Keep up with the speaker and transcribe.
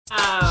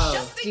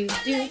Do,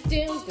 do,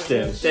 do,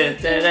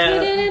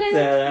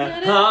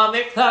 Hold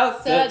me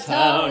closer,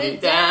 Tony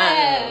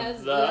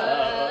Dancer.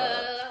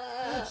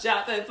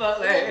 Shopping for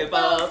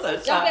labels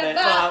and shopping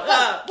for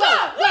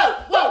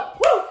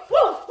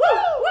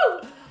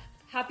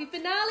Happy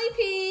finale,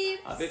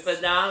 peeps! Happy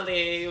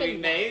finale. We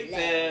made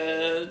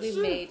it. We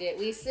made it.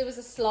 It was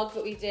a slog,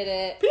 but we did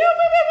it. Pew, pew,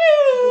 pew,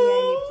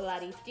 pew. We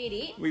bloody did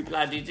it. We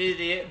bloody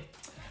did it.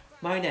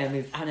 My name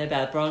is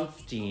Annabelle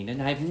Bronstein,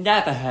 and I've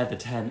never heard the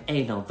term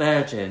anal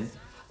virgin.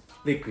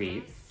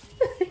 Licorice.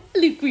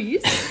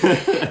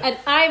 And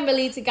I'm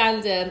Melita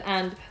Gandon,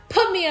 and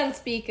put me on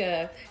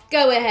speaker.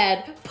 Go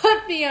ahead,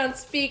 put me on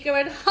speaker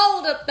and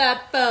hold up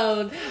that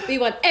phone. We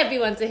want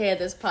everyone to hear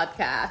this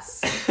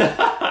podcast.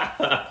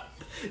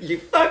 You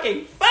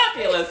fucking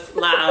fabulous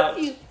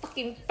flout. You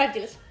fucking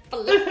fabulous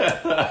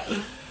flout.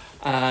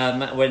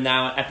 We're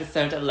now at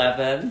episode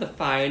 11, the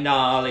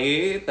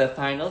finale, the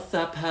final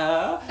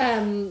supper.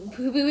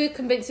 We were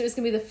convinced it was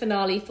going to be the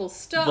finale full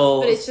stop,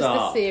 Full but it's stop.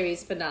 just the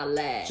series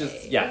finale.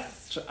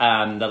 Yes.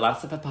 The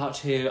Last Supper Part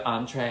 2,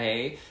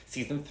 Entrée,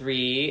 Season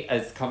 3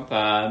 is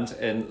confirmed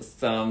in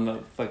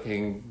some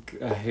fucking...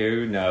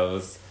 who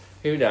knows?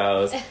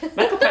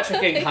 Michael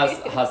Patrick King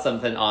has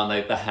something on,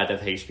 like, the head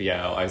of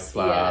HBO, I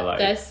swear. Yeah, like,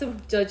 there's some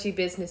dodgy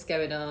business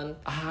going on.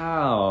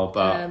 How?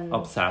 But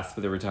obsessed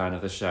with the return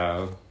of the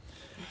show.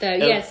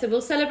 So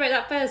we'll celebrate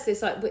that first.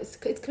 It's like,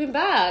 it's coming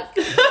back.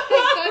 Thank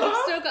God, we've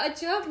still got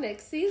a job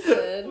next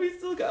season. We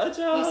still got a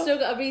job. We've still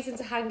got a reason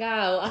to hang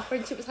out. Our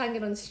friendship was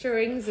hanging on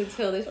strings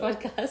until this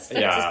podcast.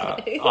 Yeah,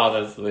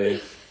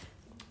 honestly.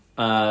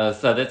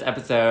 So this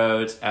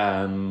episode,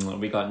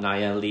 we got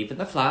Naya leaving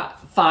the flat,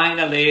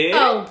 finally.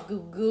 Oh,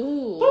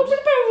 good.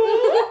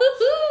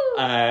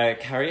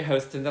 Carrie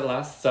hosting the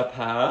Last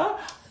Supper.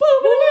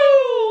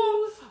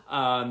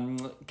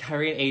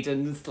 Carrie and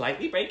Aiden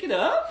slightly breaking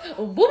up.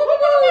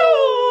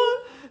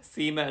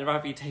 Seema and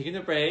Ravi taking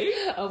a break.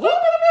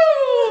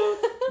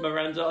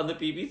 Miranda on the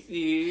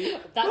BBC.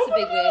 That's a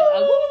big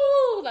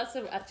win. That's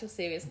an actual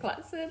serious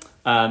klaxon.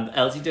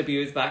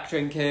 LTW is back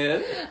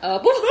drinking.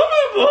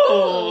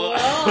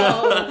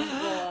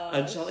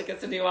 And Charlotte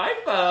gets a new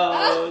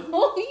iPhone.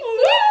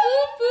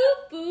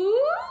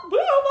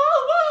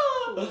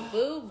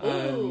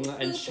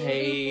 And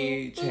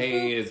Che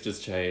is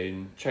just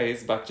Chain.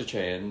 Che's back to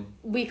Chain.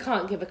 We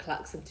can't give a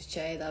klaxon to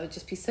Che. That would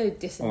just be so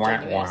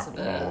disingenuous of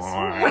us.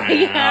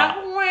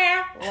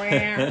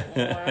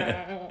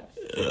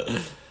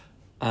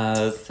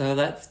 So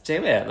let's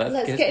do it.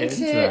 Let's get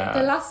into it.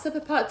 The Last Supper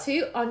Part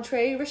 2,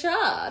 Entrée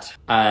Richard.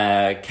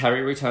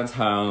 Carrie returns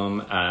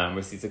home and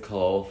receives a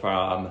call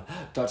from ...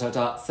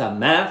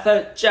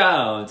 Samantha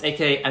Jones,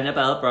 aka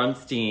Annabelle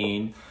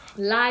Bronstein.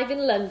 Live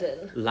in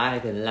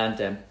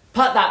London.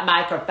 Put that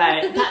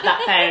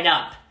phone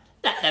up.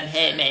 Let them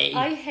hear me.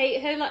 I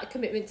hate her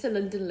commitment to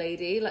London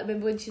lady.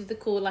 Remember when she did the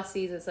call last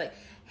season? It's like,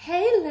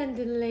 hey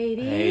London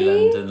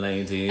lady.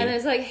 And I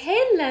was like,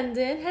 hey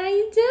London, how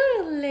you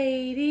doing,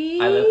 lady?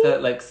 I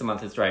love that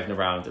Samantha's driving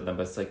around in the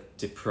most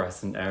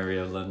depressing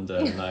area of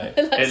London. It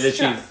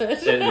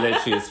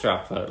literally is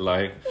Stratford.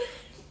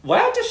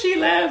 Where does she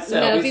live? So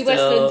no, it'd be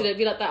West London. It'd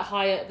be like that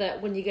Hyatt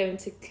that when you go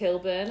into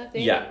Kilburn, I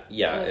think.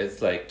 Yeah, it's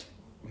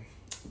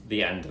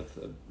the end of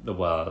the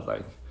world.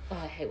 Oh,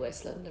 I hate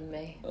West London,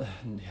 me.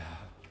 Yeah,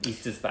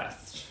 East is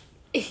best.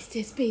 East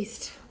is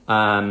beast.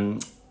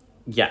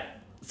 Yeah.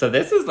 So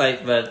this was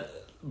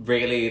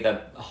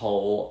the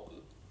whole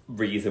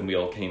reason we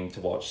all came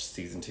to watch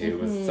season 2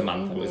 was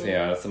Samantha was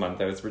here.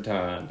 Samantha's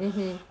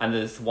return. And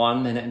there's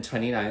 1 minute and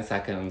 29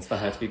 seconds for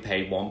her to be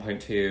paid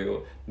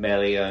 $1.2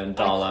 million.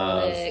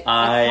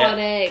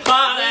 Iconic.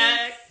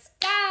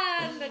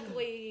 Stand the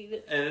queen.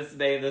 It's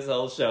made this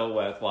whole show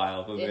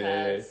worthwhile for me.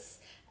 Has.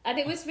 And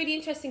it was really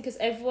interesting because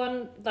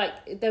everyone,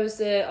 there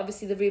was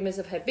obviously the rumours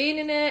of her being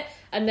in it,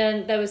 and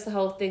then there was the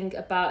whole thing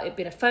about it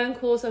being a phone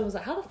call. So everyone was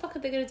like, how the fuck are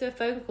they going to do a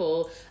phone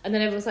call? And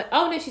then everyone was like,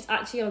 oh no, she's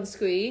actually on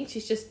screen.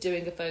 She's just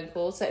doing a phone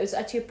call. So it was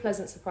actually a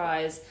pleasant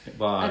surprise. It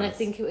was. And I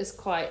think it was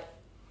quite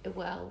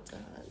well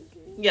done.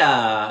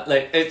 Yeah,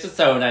 it's just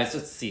so nice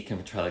just to see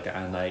Kim Cattrall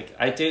again.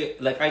 I do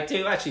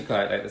actually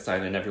quite like the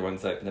sign, and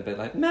everyone's a bit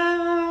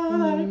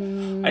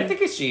no. I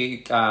think it's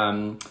she.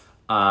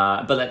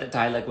 But the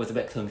dialogue was a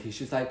bit clunky.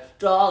 She was like,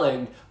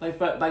 darling, my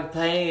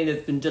plane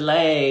has been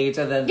delayed,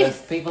 and then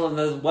there's people in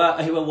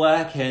who were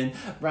working,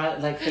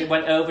 they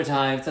went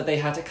overtime, so they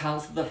had to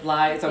cancel the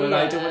flight, so I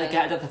don't want to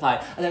get another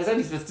flight. And I was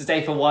only supposed to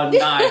stay for one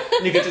night,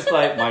 and you could just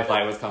my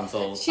flight was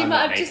cancelled. She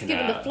might have just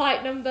given the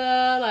flight number,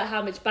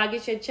 how much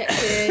baggage she had checked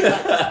in,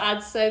 just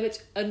add so much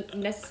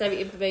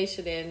unnecessary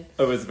information in.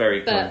 It was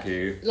very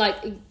clunky.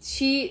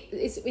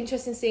 It's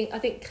interesting seeing, I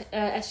think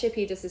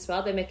SJP does as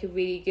well, they make a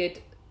really good...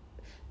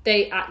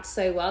 They act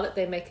so well that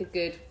they make a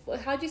good...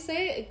 How do you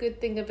say it? A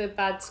good thing of a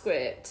bad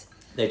script.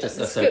 They just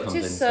the are so script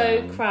convincing. is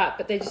so crap,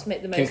 but they just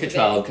make the most Kim of it.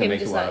 Cattrall And can Kim make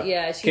it just work. like,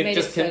 yeah, she made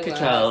it so Kim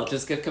Cattrall,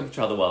 just give Kim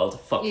Cattrall the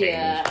world fucking.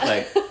 Yeah.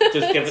 Like,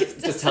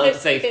 just tell her to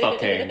say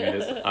fucking.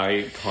 It's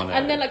iconic.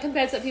 And then like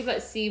compared to like, people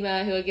like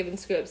Seema who are given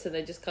scripts and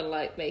they just kind of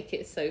like make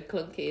it so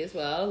clunky as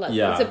well. Like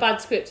it's a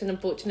bad script and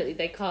unfortunately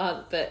they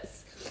can't. But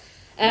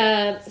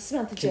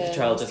Samantha Kim Jones.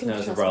 Cattrall just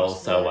knows the role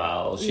so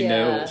well.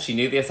 She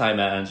knew the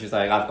assignment and she was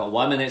like, I've got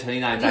 1 minute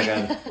 29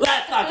 seconds.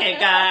 Let's fucking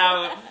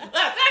go.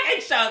 Let's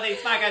fucking show these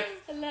faggots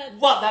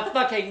what the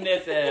fucking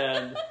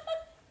is.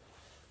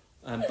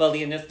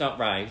 Bullying is not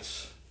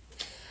right.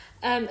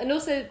 And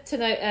also to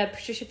note,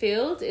 Patricia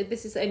Field.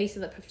 This is the only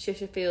thing that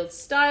Patricia Field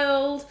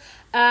styled.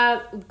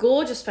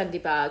 Gorgeous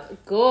Fendi bag,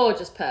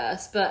 gorgeous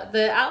purse, but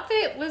the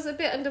outfit was a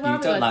bit underwhelming.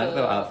 You don't like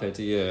the outfit,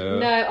 do you?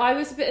 No, I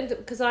was a bit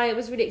because I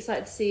was really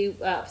excited to see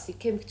obviously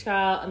Kim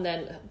Cattrall, and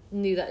then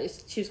knew that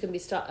she was going to be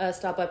starred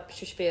by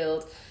Patricia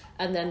Field,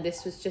 and then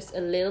this was just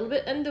a little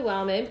bit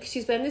underwhelming because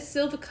she's wearing this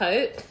silver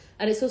coat.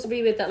 And it's also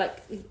really weird that like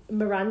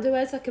Miranda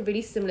wears like a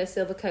really similar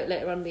silver coat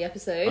later on in the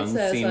episode. And so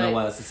Seema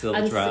wears a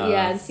silver dress.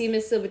 Yeah, and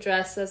Seema's silver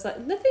dress. So it's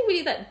like nothing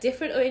really that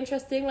different or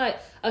interesting. Like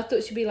I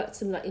thought she'd be like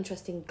some like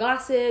interesting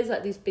glasses,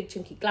 like these big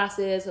chunky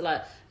glasses, or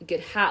like a good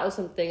hat or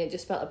something. It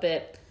just felt a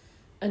bit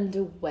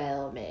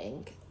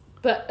underwhelming.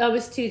 But I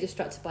was too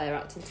distracted by her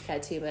acting to care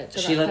too much.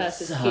 She looks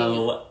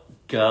so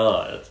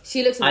good.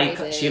 She looks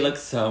amazing. She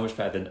looks so much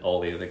better than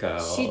all the other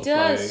girls. She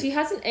does. Like, she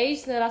hasn't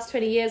aged in the last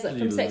 20 years. Like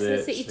from Sex and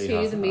the City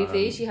 2, the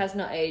movie, she has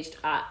not aged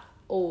at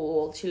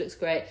all. She looks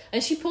great.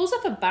 And she pulls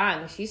off a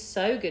bang. She's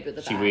so good with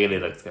the bang. She really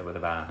looks good with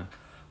a bang.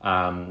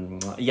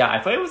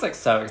 I thought it was like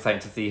so exciting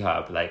to see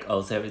her, but like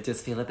also it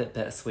does feel a bit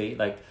bittersweet.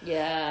 Like,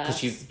 yeah. Because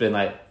she's been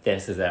like,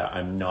 this is it.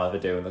 I'm never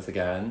doing this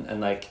again.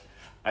 And like,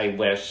 I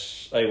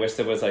wish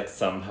there was like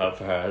some hope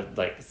for her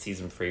like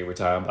season 3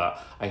 return,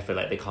 but I feel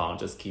like they can't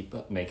just keep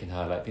making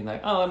her like being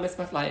like, oh, I missed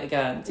my flight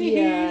again.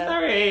 Yeah,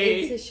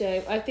 sorry. It's a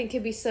shame. I think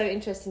it'd be so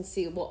interesting to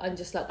see what and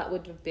just like that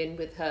would have been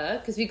with her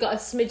because we got a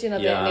smidgen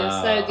of it and it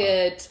was so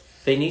good.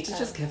 They need to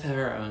just give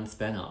her own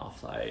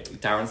spin-off. Like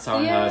Darren Star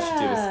and her should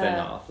do a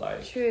spin-off.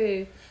 Like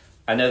true.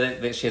 I know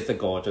that she has the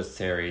Gorgeous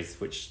series,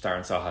 which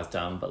Darren Star has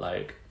done, but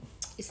like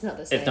it's not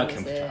the same. It's not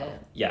Kim Cattrall.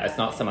 Yeah, it's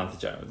not Samantha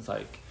Jones.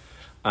 Like.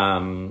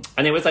 And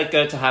it was like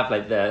good to have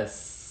like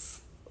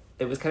this.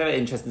 It was kind of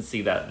interesting to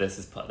see that this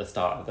is put at the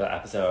start of the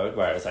episode,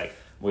 where it was like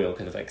we all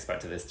kind of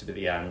expected this to be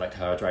the end, like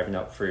her driving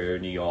up through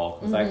New York.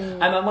 It was like,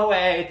 I'm on my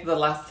way to the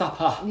Last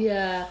Supper.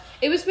 Yeah,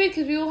 it was weird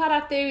because we all had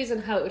our theories on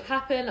how it would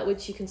happen. Like, would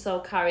she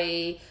console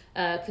Carrie?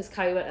 Because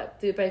Carrie went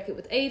up through a breakup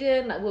with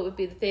Aiden. Like, what would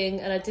be the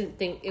thing? And I didn't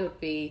think it would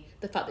be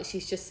the fact that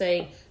she's just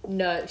saying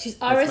no. She's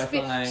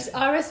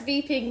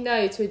RSVPing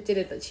no to a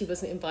dinner that she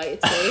wasn't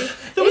invited to.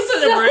 There was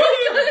no room.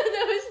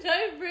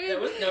 There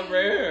was no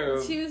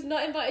room. She was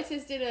not invited to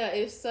this dinner.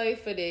 It was so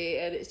funny,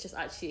 and it's just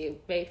actually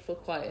made for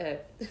quite a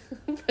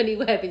funny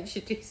way of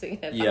introducing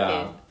her back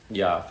in.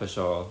 Yeah, for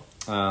sure.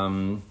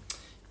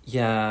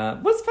 Yeah,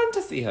 it was fun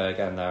to see her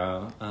again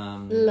though.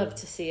 Love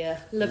to see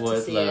her.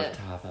 Love to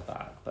have her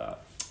back,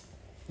 but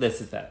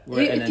this is it.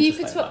 If you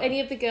could swap any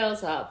of the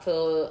girls out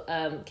for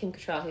Kim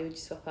Cattrall, who would you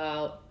swap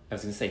out? I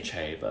was going to say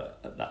Che,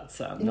 but that's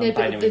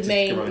non-binary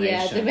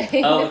discrimination.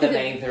 The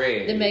main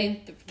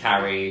three.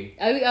 Carrie.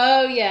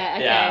 Oh yeah,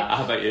 okay. Yeah,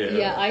 how about you?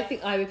 Yeah, I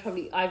think I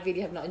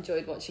really have not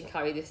enjoyed watching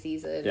Carrie this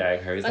season. Yeah,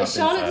 Carrie's not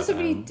Charlotte doesn't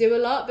really do a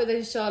lot, but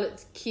then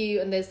Charlotte's cute,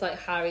 and there's like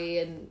Harry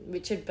and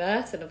Richard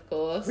Burton, of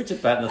course.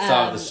 Richard Burton, the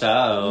star of the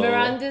show.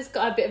 Miranda's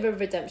got a bit of a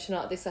redemption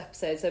arc this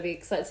episode, so I'll be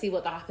excited to see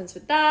what happens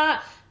with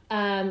that.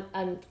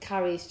 And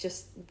Carrie's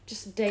just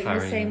dating the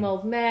same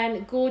old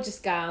men, gorgeous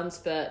gowns,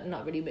 but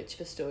not really much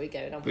of a story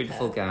going on.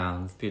 Beautiful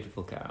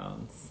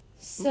gowns.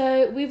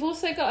 So we've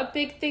also got a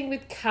big thing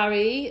with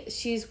Carrie.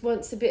 She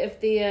wants a bit of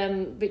the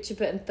Richard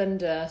Burton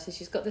thunder. So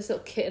she's got this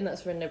little kitten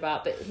that's running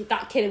about, but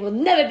that kitten will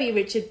never be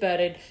Richard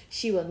Burton.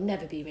 She will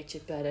never be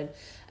Richard Burton.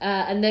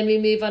 And then we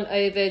move on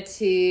over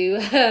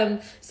to...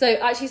 so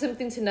actually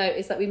something to note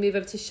is that we move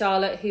over to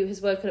Charlotte, who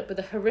has woken up with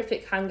a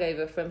horrific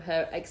hangover from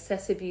her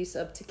excessive use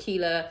of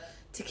tequila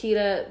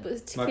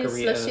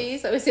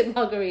slushies. That was it,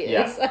 margaritas.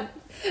 Yeah.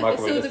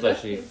 Margarita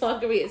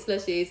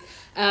slushies.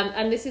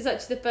 And this is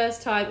actually the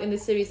first time in the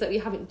series that we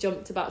haven't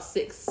jumped about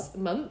 6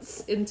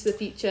 months into the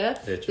future.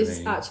 Literally. This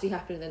is actually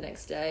happening the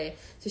next day.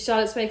 So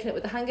Charlotte's waking up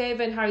with a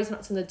hangover, and Harry's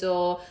knocked on the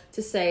door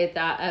to say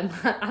that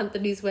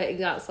Anthony's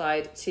waiting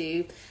outside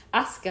to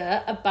ask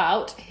her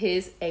about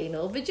his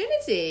anal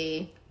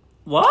virginity.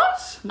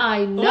 What?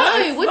 I know.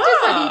 What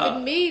does that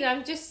even mean?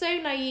 I'm just so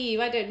naive.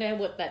 I don't know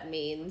what that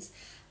means.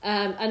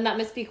 And that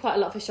must be quite a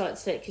lot for Charlotte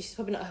to take because she's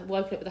probably not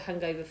woken up with a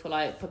hangover for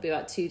like probably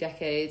about 2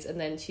 decades, and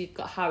then she's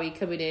got Harry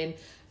coming in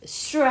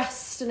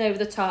stressed and over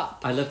the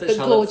top. I love that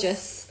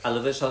gorgeous. I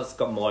love that Charlotte's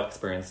got more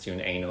experience doing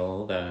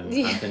anal than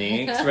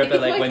Anthony. Because remember,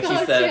 like when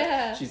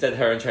she said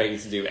her and Trey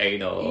used to do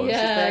anal.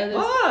 Yeah, she's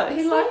like, what?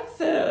 He likes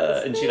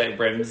it, and she like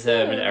brims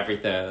him and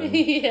everything.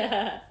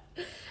 Yeah.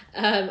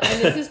 And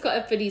this is quite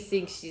a funny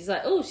scene. She's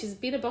like, oh, she's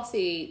been a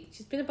bossy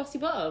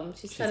bottom.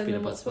 She's telling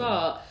them what's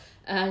what.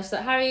 And she's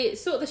like, Harry,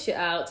 sort the shit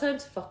out, tell him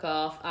to fuck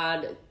off,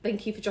 and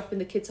thank you for dropping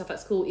the kids off at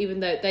school, even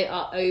though they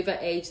are over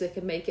age, they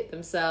can make it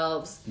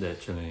themselves.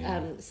 Literally.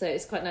 So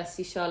it's quite nice to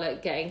see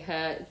Charlotte getting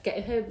her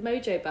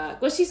mojo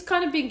back. Well, she's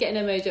kind of been getting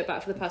her mojo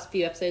back for the past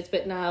few episodes,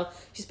 but now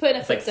she's putting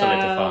her foot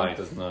down. Solidified,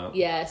 isn't it?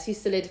 Yeah,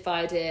 she's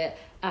solidified it,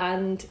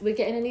 and we're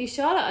getting a new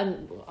Charlotte,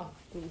 and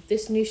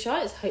this new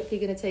Charlotte is hopefully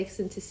going to take us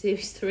into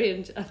series 3,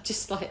 and I'm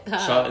just like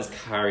that. Charlotte is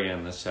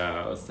carrying the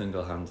show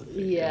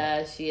single-handedly.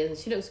 Yeah, she is.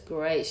 She looks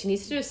great. She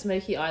needs to do a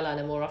smoky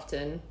eyeliner more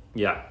often.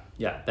 Yeah,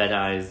 bed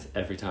eyes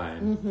every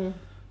time.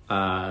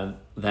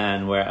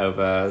 Then we're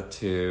over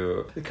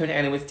to the Coney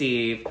Island with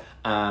Steve.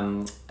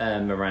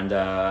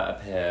 Miranda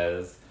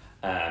appears.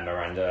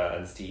 Miranda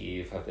and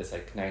Steve have this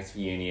like nice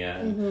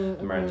reunion.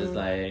 And Miranda's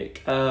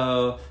like,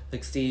 oh,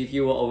 like Steve,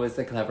 you were always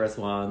the cleverest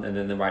one. And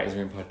then the Writers'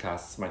 Room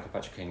podcast, Michael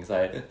Patrick King's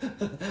like,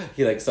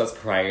 he like starts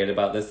crying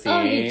about this scene.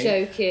 Oh, you're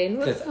joking.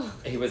 Because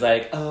he was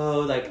like, oh,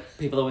 like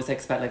people always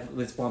expect like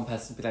this one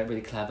person to be like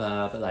really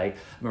clever, but like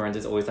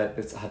Miranda's always like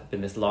this, had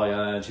been this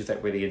lawyer, and she's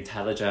like really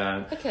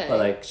intelligent. Okay. But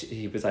like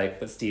he was like,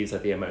 but Steve's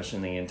like the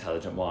emotionally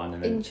intelligent one.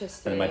 And then,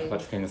 Interesting. And then Michael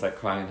Patrick King was like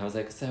crying. I was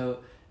like, so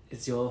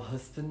is your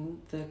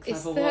husband the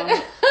clever one?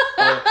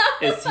 Or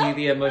is he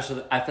the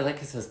emotional? I feel like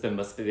his husband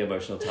must be the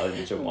emotional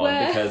intelligent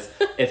one, because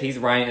if he's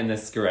writing the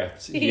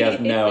script, he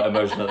has no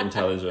emotional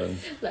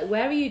intelligence. Like,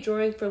 where are you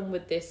drawing from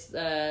with this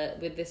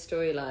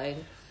storyline?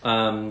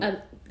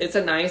 It's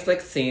a nice like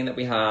scene that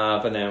we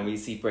have, and then we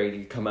see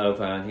Brady come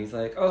over, and he's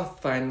like, oh,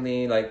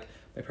 finally, like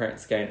my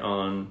parents getting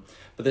on.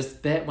 But this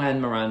bit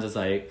when Miranda's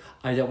like,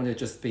 I don't want to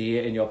just be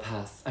in your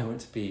past, I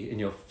want to be in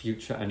your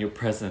future and your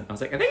present. I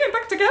was like, are they getting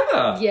back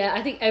together? Yeah,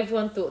 I think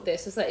everyone thought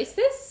this. I was like, is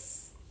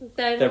this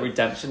then the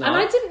redemption arc?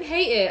 arc? And I didn't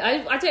hate it.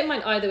 I don't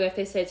mind either way if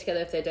they stay together,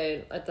 if they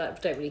don't. I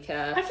don't really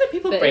care. I feel like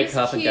people break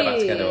up and get back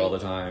together all the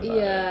time.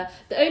 Yeah.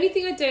 The only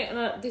thing I don't,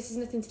 and this is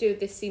nothing to do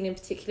with this scene in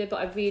particular, but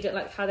I really don't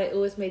like how they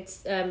always made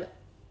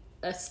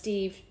a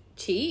Steve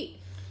cheat.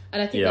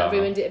 And I think that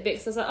ruined it a bit,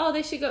 because I was like, oh,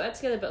 they should go back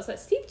together. But I was like,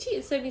 Steve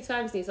cheated so many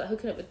times, and he's like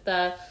hooking up with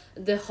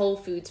the Whole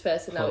Foods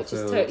person now, which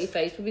is totally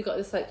fake. But we got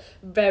this like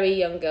very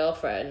young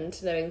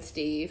girlfriend knowing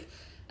Steve,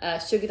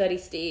 Sugar Daddy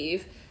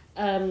Steve.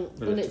 And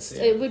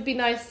it would be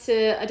nice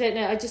to, I don't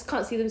know, I just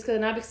can't see them together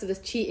now because of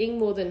this cheating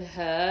more than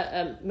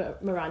her,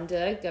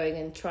 Miranda going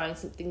and trying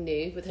something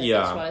new with her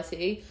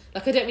sexuality.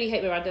 Like, I don't really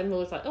hate Miranda. I'm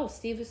always like, oh,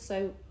 Steve is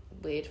so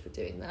weird for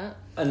doing that.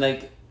 And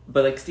like,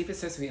 but like Steve is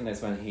so sweet in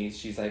this when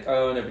she's like,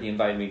 oh, nobody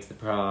invited me to the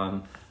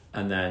prom,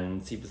 and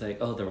then Steve was like,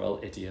 oh, they're all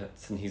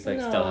idiots, and he's like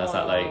still has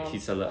that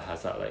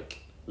like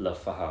love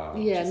for her.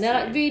 Yeah, and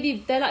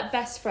they're like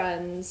best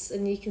friends,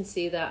 and you can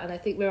see that. And I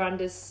think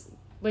Miranda's,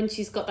 when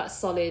she's got that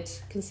solid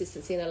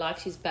consistency in her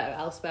life, she's better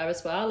elsewhere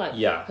as well. Like,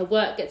 her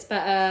work gets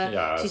better.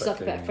 Yeah, she's like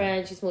a better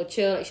friend. She's more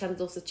chill. Like, she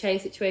handles the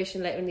Chase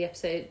situation later in the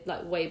episode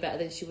like way better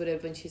than she would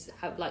have when she's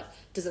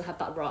doesn't have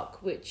that rock,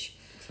 which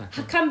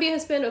can be a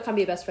husband or can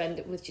be a best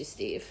friend with just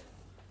Steve.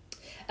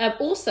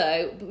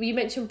 Also, you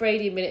mentioned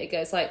Brady a minute ago.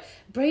 It's like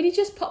Brady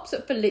just pops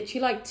up for literally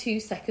like 2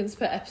 seconds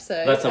per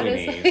episode. That's all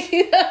we need.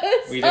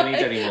 We don't need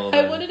any more.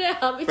 I want to know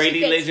how much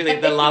Brady literally,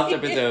 the last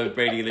episode,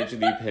 Brady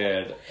literally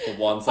appeared for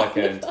 1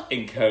 second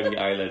in Coney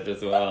Island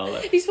as well.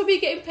 He's probably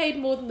getting paid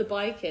more than the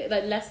biker,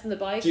 like less than the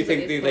biker. Do you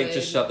think they like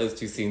just shot those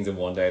 2 scenes in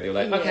one day? They were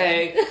like,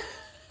 okay,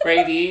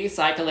 Brady,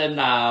 cycle in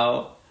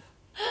now.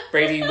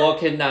 Brady,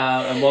 walk in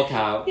now and walk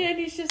out. Yeah, and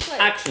he's just like...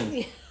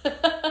 Action.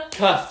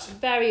 Cut.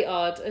 Very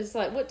odd. It's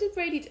like, what did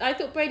Brady do? I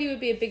thought Brady would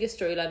be a bigger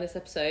storyline this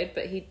episode,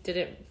 but he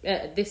didn't...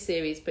 this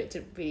series, but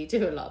didn't really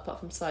do a lot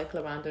apart from cycle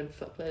around and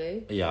fuck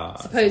Lily. Yeah.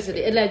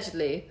 Supposedly.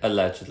 Exactly.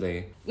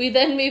 Allegedly. We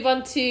then move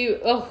on to...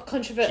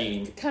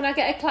 controversial... Can I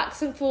get a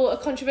klaxon for a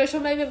controversial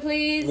moment,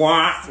 please?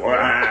 Wah,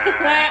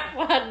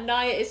 wah.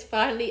 Naya is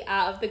finally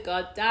out of the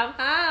goddamn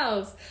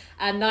house.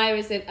 And Naya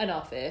is in an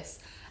office.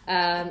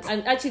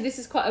 And actually this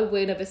is quite a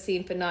win of a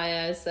scene for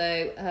Naya.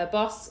 So her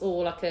boss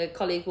or like a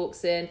colleague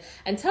walks in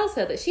and tells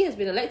her that she has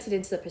been elected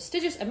into the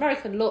prestigious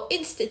American Law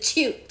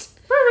Institute.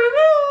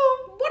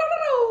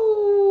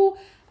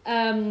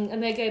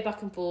 And they go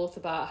back and forth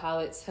about how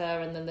it's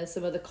her, and then there's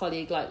some other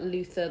colleague like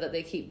Luther that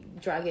they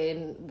keep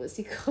dragging. What's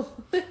he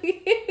called?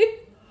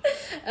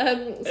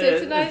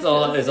 It's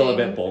all a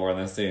bit boring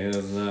this scene,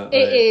 isn't it?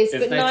 It is,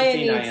 it's but nice Naya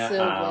needs to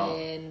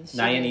win.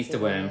 Naya needs to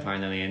win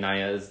finally, and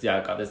Naya's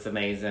got this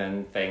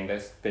amazing thing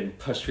that's been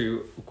pushed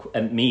through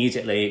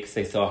immediately because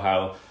they saw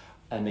how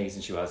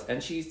amazing she was,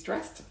 and she's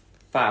dressed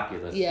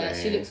fabulously. Yeah,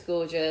 she looks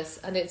gorgeous,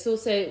 and it's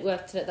also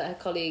worth to note that her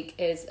colleague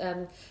is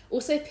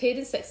also appeared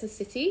in Sex and the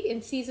City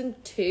in season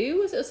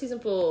 2. Was it or season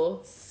 4?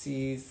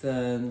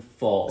 Season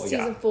 4.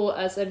 Season 4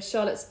 as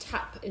Charlotte's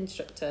tap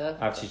instructor.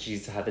 After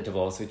she's had the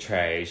divorce with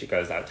Trey, she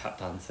goes out tap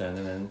dancing,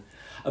 and then.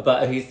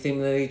 But he's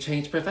seemingly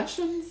changed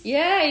professions.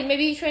 Yeah,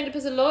 maybe he trained up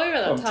as a lawyer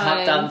at that From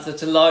time. Tap dancer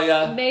to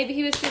lawyer. Maybe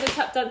he was doing a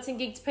tap dancing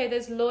gig to pay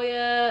those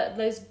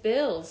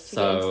bills to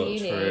get into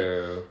uni.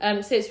 True.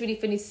 So it's really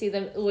funny to see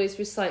them always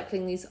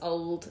recycling these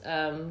old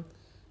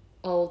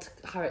old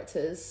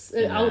characters,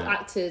 Yeah. old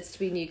actors to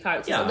be new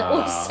characters, Yeah. and they're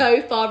all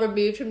so far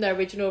removed from their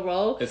original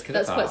role. It's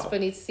That's kinda quite far.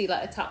 funny to see,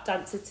 like a tap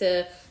dancer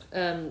to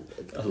A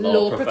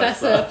law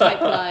professor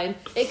pipeline.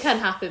 It can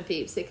happen,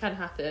 peeps. It can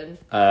happen.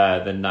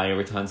 Then Naya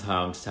returns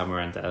home to tell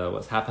Miranda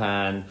what's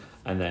happened,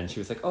 and then she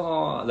was like,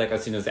 oh, like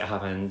as soon as it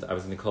happened, I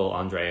was going to call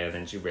Andre, and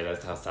then she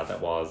realised how sad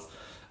that was.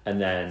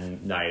 And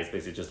then Naya's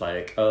basically just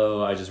like,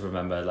 oh, I just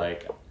remember,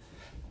 like,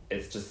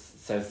 it's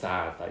just so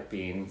sad, like,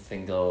 being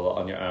single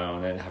on your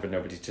own and having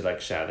nobody to, like,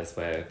 share this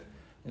with.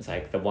 It's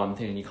like the one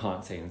thing you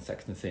can't say in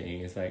Sex and the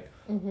City is like,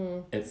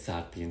 it's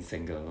sad being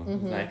single.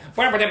 Like,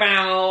 I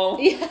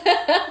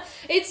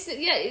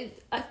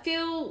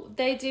feel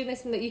they do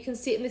this, and that you can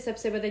see it in this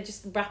episode where they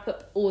just wrap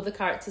up all the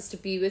characters to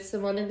be with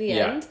someone in the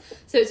end.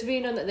 So it's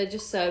really known that they're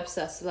just so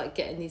obsessed with, like,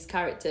 getting these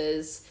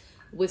characters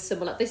with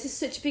someone. Like, this is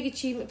such a big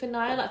achievement for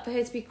Naya. Like, for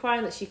her to be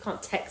crying that she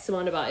can't text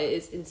someone about it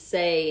is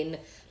insane.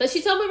 Like,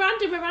 she told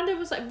Miranda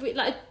was like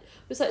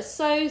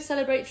so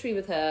celebratory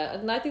with her,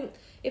 and I think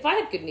if I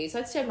had good news,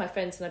 I'd share with my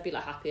friends and I'd be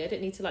like happy. I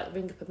don't need to like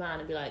ring up a man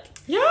and be like,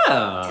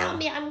 yeah, tell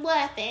me I'm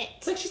worth it.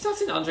 It's like she's not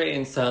seen Andre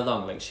in so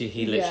long. Like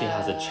he literally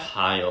has a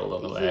child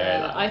on the way.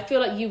 Yeah, like. I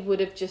feel like you would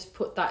have just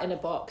put that in a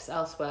box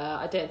elsewhere.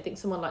 I don't think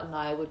someone like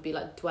Naya would be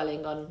like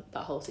dwelling on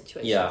that whole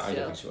situation. Yeah, still. I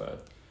don't think she would.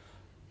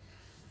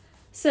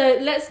 So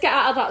let's get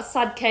out of that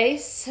sad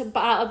case, but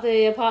out of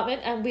the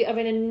apartment, and we are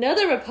in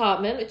another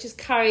apartment, which is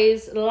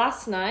Carrie's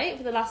last night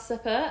for the Last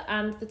Supper,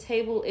 and the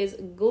table is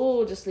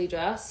gorgeously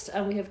dressed,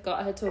 and we have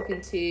got her talking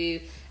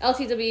to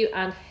LTW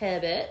and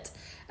Herbert.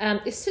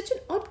 It's such an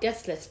odd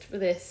guest list for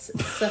this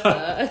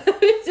supper.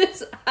 We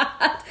just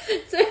had,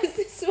 so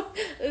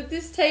it's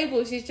this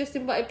table, she's just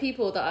invited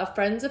people that are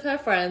friends of her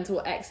friends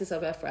or exes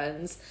of her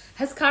friends.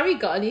 Has Carrie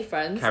got any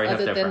friends Carrie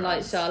has other no than like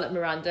friends. Charlotte,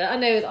 Miranda? I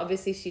know that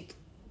obviously she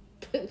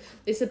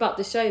it's about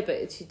the show,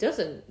 but she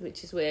doesn't,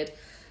 which is weird.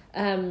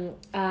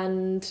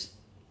 And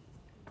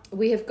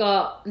we have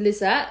got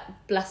Lizette,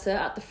 bless her,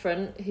 at the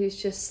front,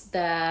 who's just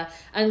there.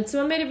 And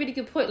someone made a really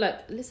good point,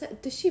 like,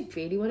 Lizette, does she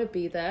really want to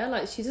be there?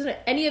 Like, she doesn't know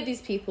any of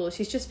these people.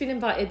 She's just been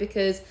invited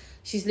because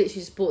she's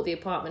literally just bought the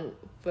apartment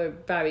for a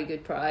very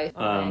good price.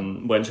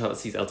 When Charlotte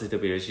sees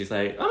LTW, she's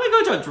like, oh my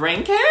god, you're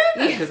drinking?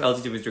 Because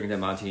LTW was drinking their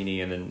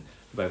martini, and then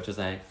both just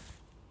like,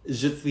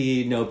 je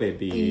suis no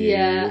baby.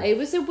 Yeah, it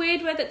was a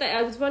weird way that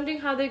I was wondering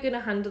how they're going to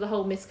handle the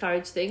whole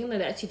miscarriage thing, and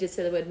they actually did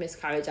say the word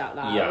miscarriage out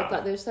loud. Yeah.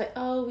 Like, they were just like,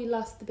 oh, we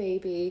lost the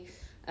baby.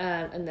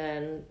 And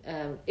then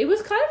it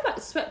was kind of like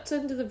swept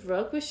under the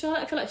rug with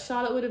Charlotte. I feel like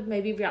Charlotte would have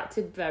maybe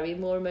reacted very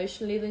more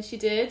emotionally than she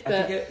did. But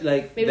I think it,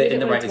 like maybe in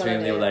the didn't want to writers' dwell room,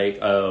 on they were it.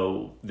 like,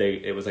 oh,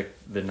 it was like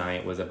the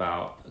night was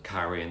about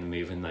Carrie and the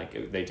move, and like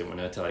they didn't want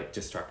her to like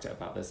distract her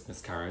about this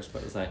miscarriage.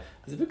 But it was like,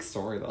 it's a big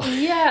story though.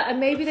 Yeah, and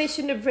maybe they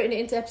shouldn't have written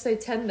it into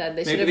episode 10 then.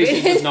 They should Maybe have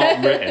they should just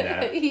not written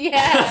it.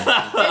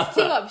 Yeah, there's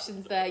two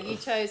options there. You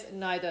chose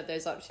neither of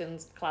those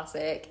options.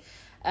 Classic.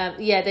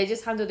 Yeah, they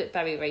just handled it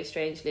very, very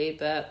strangely.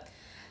 But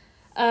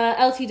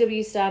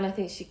LTW Stan, I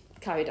think she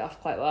carried it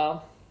off quite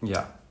well.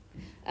 Yeah.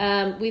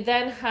 We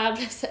then have,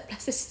 bless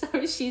her,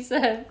 sorry, she's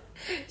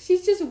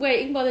just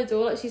waiting by the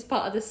door like she's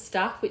part of the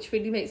staff, which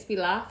really makes me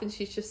laugh, and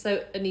she's just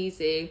so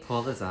uneasy.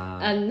 Poor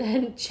Lizanne. And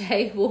then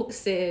Che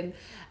walks in,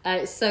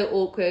 and it's so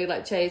awkward.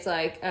 Like, Che's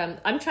like,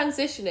 I'm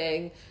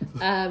transitioning,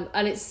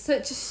 and it's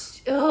such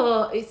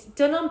it's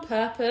done on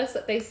purpose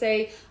that they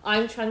say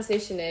I'm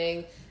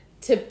transitioning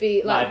to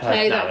be like My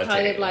play that kind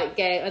personality. of like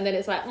game, and then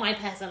it's like my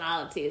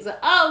personality. It's like,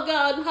 oh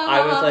god, ha,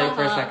 I was ha, like, ha,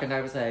 for a ha. second,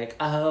 I was like,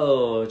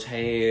 oh,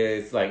 Che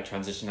is like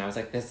transition. I was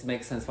like, this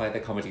makes sense why the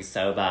comedy's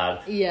so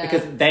bad. Yeah.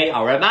 Because they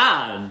are a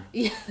man.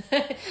 Yeah,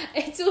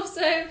 it's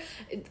also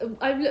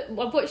I've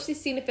watched this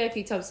scene a fair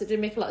few times, so it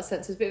didn't make a lot of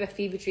sense. It was a bit of a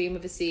fever dream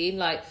of a scene.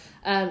 Like,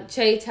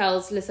 Che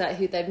tells Lisette,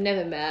 who they've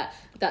never met,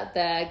 that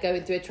they're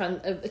going through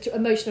a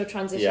emotional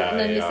transition, Yeah, and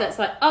then yeah. Lisette's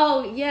like,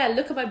 "Oh yeah,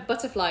 look at my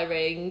butterfly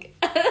ring."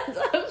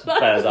 I was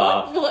like,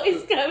 Bizarre. what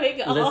is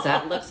going on?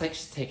 Lizette looks like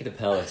she's taking a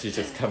pill and she's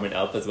just coming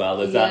up as well.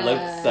 Lizette Yeah.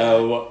 looks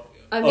so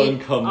I mean,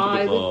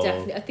 uncomfortable.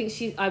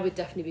 I would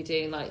definitely be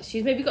doing like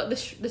she's maybe got the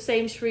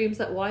same shrooms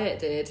that Wyatt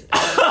did.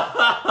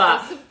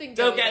 There's something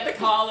Don't going get in the on.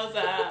 car,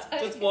 Lizette.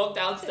 Just walk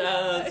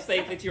downstairs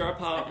safely to your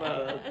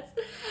apartment.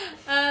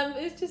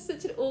 It's just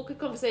such an awkward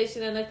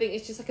conversation, and I think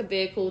it's just like a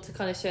vehicle to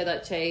kind of show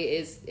that Che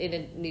is in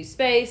a new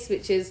space,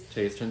 which is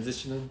Che's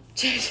transitioning.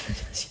 Che's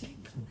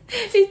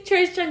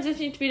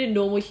transitioning to being a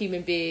normal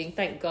human being,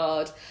 thank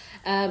God.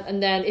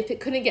 And then if it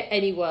couldn't get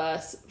any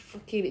worse,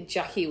 fucking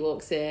Jackie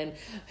walks in.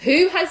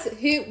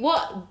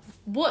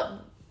 What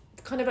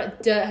kind of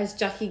like dirt has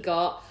Jackie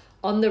got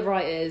on the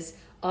writers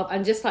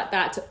and just like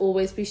that to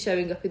always be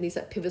showing up in these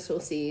like pivotal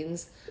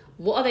scenes?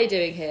 What are they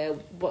doing here?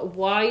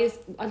 Why is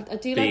I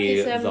do like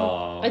his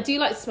Bizarre. I do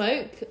like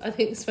Smoke. I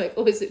think Smoke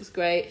always looks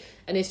great,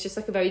 and it's just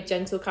like a very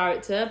gentle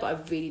character. But I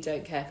really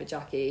don't care for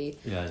Jackie.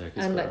 Yeah,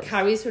 Jackie's And like gross.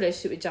 Carrie's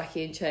relationship with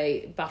Jackie and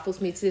Che baffles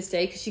me to this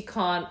day because she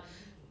can't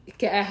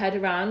get her head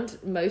around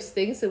most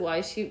things. So why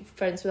is she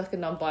friends with like a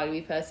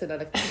non-binary person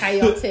and a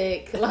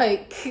chaotic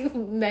like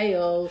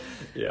male?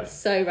 Yeah.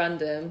 So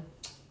random.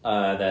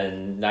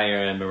 Then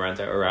Naya and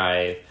Miranda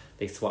arrive.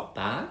 they swap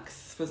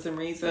bags for some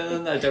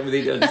reason. I don't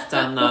really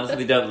understand that, so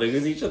they don't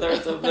lose each other or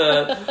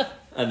something.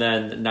 And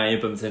then Naya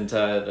bumps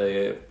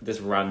into this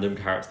random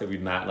character that we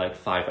met like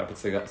 5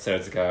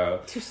 episodes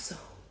ago. Tucson.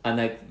 And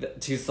like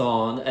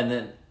Tucson, and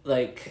then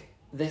like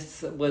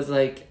this was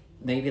like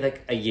maybe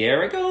like a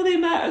year ago they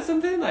met or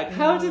something. Like,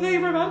 how do they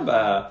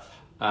remember?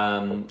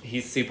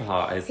 He's super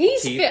hot.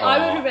 He's fit.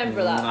 I would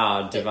remember that.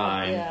 Oh,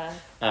 divine. Yeah.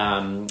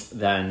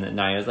 Then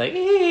Naya's like,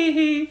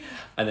 hee.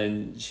 And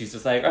then she's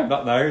just like, I'm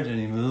not married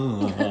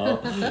anymore.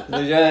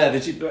 Yeah,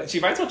 she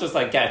might as well just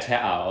like get a tit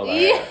out.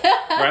 Like,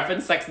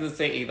 reference Sex in the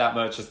City that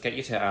much, just get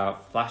your tit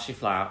out, flashy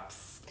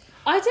flaps.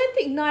 I don't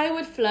think Naya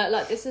would flirt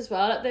like this as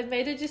well. Like, they've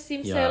made her just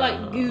seem so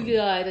like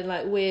googly-eyed and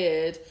like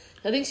weird.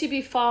 I think she'd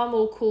be far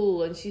more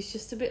cool, and she's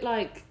just a bit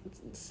like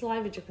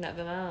saliva dripping out of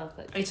her mouth.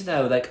 Like, I don't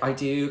know, like I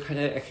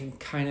can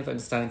kind of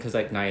understand, because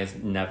like Naya's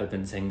never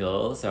been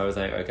single, so I was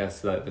like, I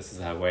guess like this is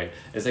her way.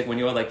 It's like when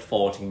you're like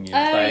 14 years. Oh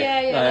like,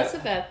 yeah, that's a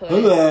fair point.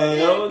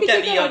 Hello,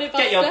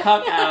 get your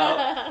cock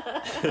out.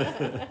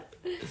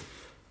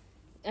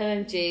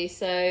 OMG.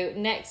 So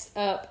next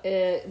up,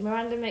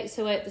 Miranda makes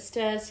her way up the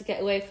stairs to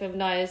get away from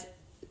Naya's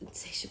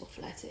insatiable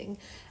flirting,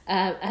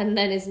 and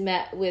then is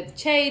met with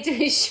Che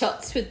doing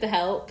shots with the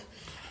help.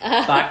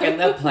 Back in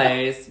the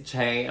place,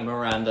 Che and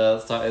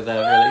Miranda started their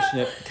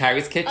relationship.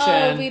 Carrie's kitchen.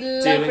 Oh, we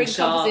love ring shots.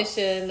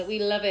 composition. We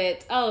love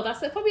it. Oh, that's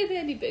probably the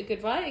only bit of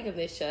good writing of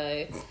this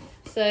show.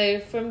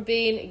 So from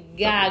being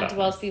gagged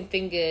whilst being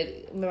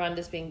fingered,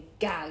 Miranda's being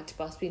gagged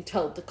whilst being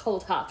told the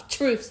cold hard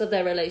truths of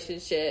their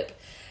relationship.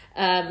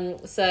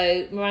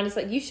 So Miranda's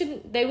like,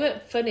 they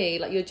weren't funny,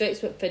 like your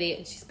jokes weren't funny,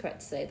 and she's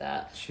correct to say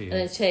that. And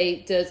then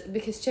Che does,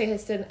 because Che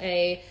has done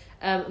a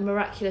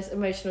miraculous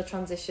emotional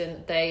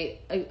transition, they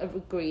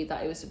agree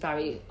that it was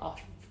very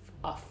off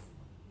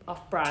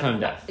brand. Tone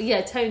deaf.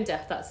 Yeah, tone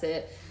deaf, that's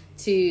it,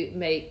 to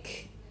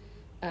make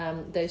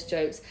those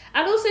jokes.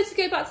 And also to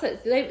go back to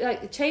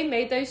that, Che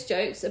made those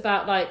jokes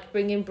about like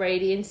bringing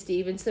Brady and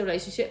Steve into the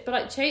relationship, but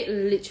like Che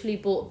literally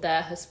brought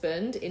their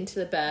husband into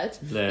the bed.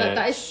 Like,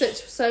 that is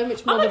so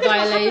much more of a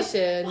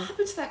violation. What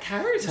happened to that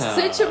character?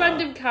 Such a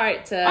random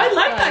character. I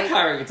like that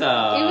character.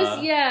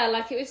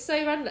 It was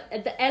so random.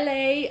 The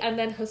LA and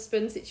then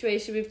husband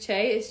situation with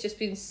Che, it's just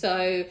been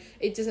so,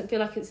 it doesn't feel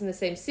like it's in the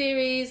same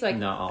series. Like,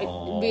 no. I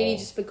really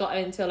just forgot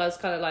it until I was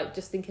kind of like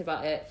just thinking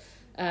about it.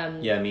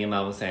 Me and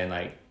Mel were saying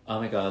like, oh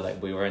my god,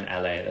 like we were in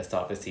LA at the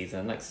start of the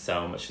season, like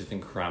so much has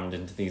been crammed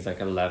into these like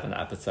 11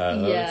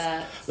 episodes.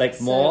 Yeah. Like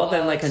so more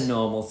than odd. like a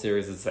normal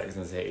series of Sex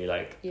and the City.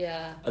 Like,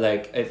 yeah.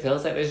 Like it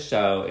feels like this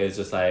show is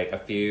just like a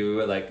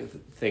few like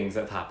things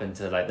that have happened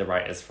to like the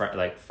writers'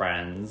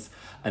 friends,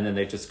 and then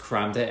they've just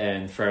crammed it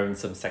in, thrown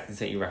some Sex and the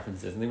City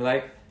references, and they were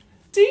like,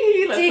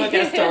 let's not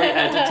get a story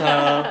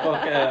editor.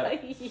 Fuck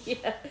it.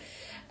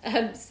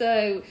 Yeah.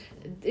 So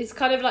it's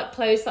kind of like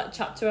closed that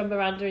chapter on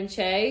Miranda and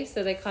Che,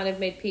 so they kind of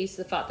made peace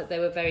with the fact that they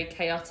were very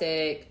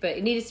chaotic, but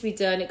it needed to be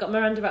done. It got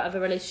Miranda out of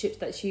a relationship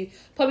that she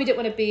probably didn't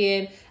want to be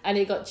in, and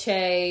it got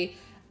Che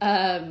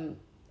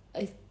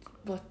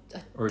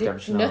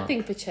Redemption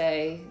nothing for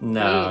Che.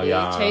 No, really.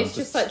 yeah. Che's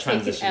just like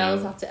taking transitioning.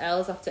 L's after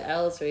L's after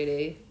L's,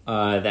 really.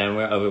 Then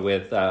we're over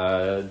with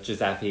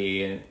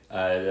Giuseppe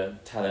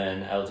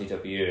telling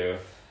LDW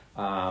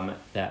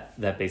that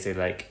they're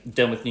basically like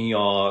done with New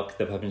York.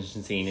 The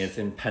publishing scene is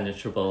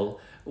impenetrable.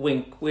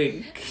 Wink,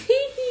 wink.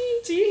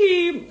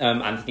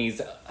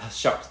 Anthony's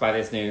shocked by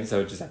this news,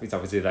 so Giuseppe's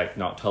obviously like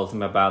not told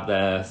him about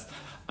this.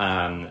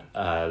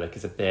 Like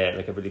it's a bit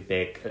like a really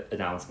big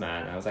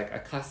announcement. I was like, a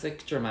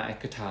classic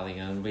dramatic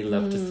Italian. We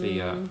love to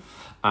see it.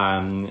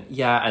 And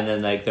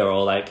then like they're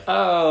all like,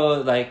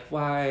 oh, like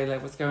why,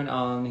 like what's going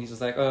on? He's just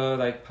like, oh,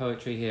 like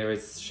poetry here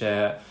is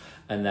shit.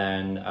 And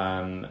then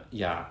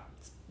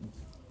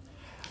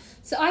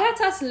So I had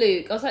to ask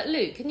Luke. I was like,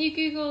 Luke, can you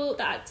Google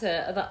the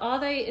actor? Are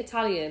they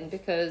Italian?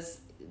 Because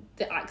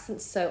the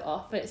accent's so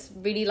off, and it's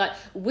really like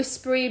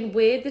whispery and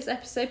weird this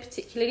episode,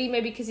 particularly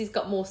maybe because he's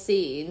got more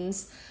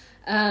scenes.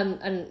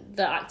 And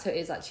the actor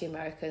is actually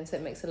American, so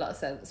it makes a lot of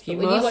sense. But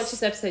when you watch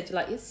this episode, you're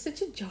like, it's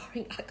such a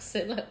jarring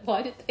accent. Like,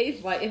 why did they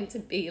write him to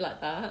be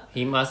like that?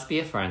 He must be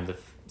a friend of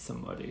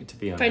somebody to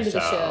be on Friend the of the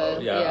show.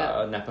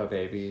 Yeah. Nepo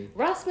baby.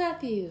 Ross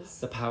Matthews.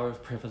 The power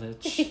of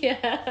privilege.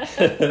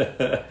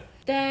 Yeah.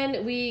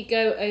 Then we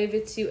go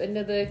over to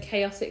another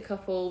chaotic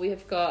couple. We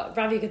have got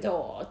Ravi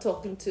Gador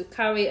talking to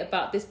Carrie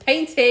about this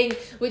painting,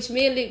 which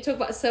me and Luke talk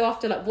about so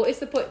often. Like, what is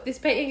the point? This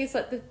painting is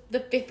like the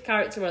fifth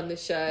character on the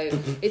show.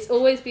 It's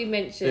always been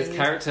mentioned. This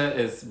character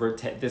is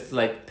this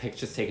like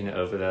picture's taking it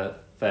over the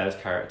third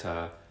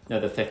character. No,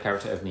 the fifth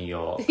character of New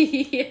York.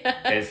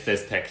 Yeah. Is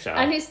this picture.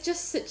 And it's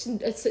just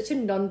such a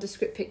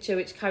nondescript picture,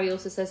 which Carrie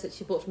also says that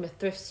she bought from a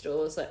thrift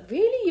store. It's like,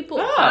 really? You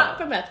bought that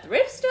from a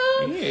thrift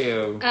store?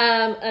 Ew.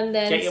 And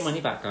then get your money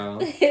back,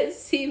 girl.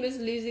 Seema's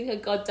losing her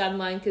goddamn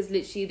mind because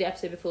literally the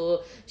episode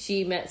before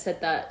she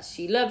said that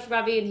she loved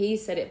Ravi and he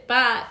said it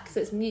back, so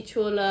it's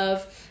mutual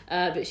love.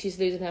 But she's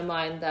losing her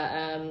mind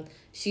that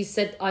she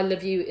said I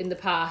love you in the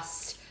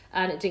past.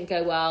 and it didn't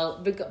go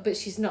well. But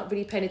she's not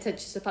really paying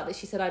attention to the fact that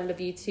she said "I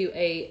love you" to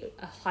a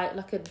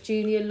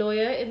junior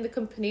lawyer in the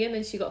company, and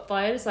then she got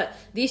fired. It's like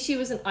the issue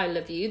wasn't "I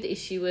love you." The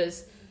issue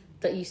was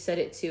that you said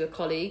it to a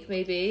colleague,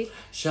 maybe.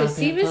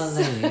 Casima's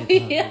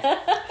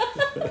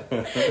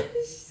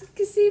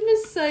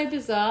so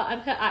bizarre,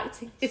 and her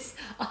acting is...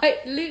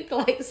 Luke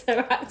likes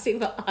her acting,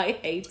 but I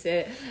hate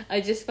it.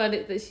 I just find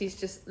it that she's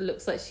just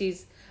looks like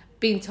she's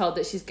being told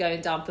that she's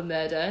going down for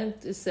murder and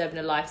is serving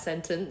a life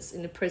sentence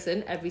in a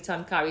prison every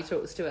time Carrie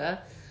talks to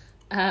her.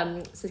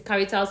 So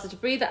Carrie tells her to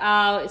breathe it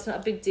out, it's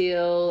not a big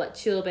deal, like,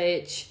 chill,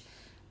 bitch.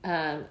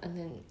 And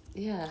then,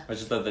 yeah. I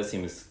just love that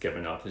Seema's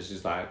given up. It's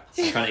just like,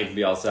 I can't even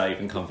be able to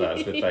even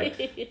converse with,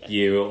 like,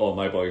 you or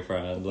my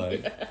boyfriend.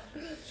 Like,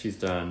 she's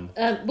done.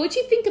 What do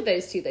you think of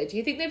those two, though? Do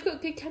you think they've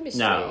got good chemistry?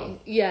 No.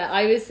 Yeah,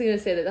 I was going to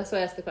say that. That's why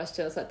I asked the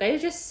question. I was like, they're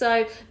just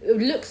so...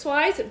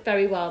 Looks-wise,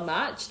 very well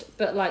matched.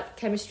 But, like,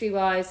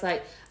 chemistry-wise,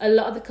 like, a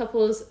lot of the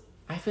couples...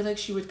 I feel like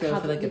she would go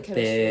for, like, a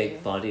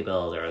big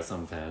bodybuilder or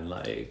something,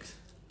 like...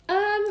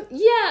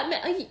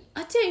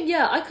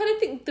 I kind of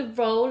think the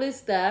role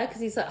is there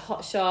because he's like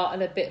hotshot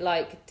and a bit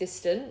like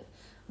distant,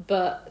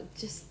 but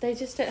they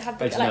just don't have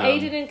like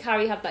Aidan and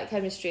Carrie have that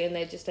chemistry and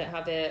they just don't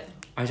have it.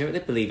 I don't really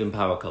believe in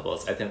power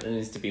couples. I think there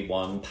needs to be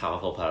one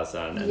powerful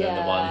person and then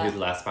the one who's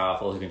less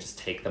powerful who can just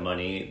take the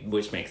money,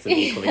 which makes them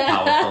equally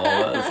powerful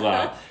as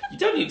well. You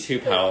don't need two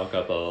power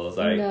couples.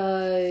 Like...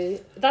 No,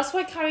 that's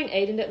why Carrie and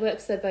Aidan don't work.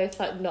 Cause they're both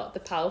like not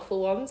the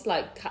powerful ones.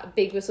 Like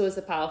Big was always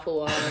the powerful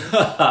one,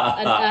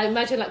 and I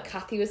imagine like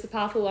Kathy was the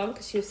powerful one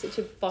because she was such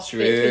a boss bitch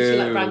when she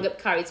like rang up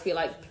Carrie to be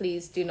like,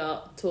 please do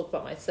not talk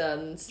about my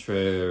sons.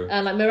 True.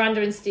 And like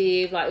Miranda and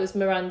Steve, like it was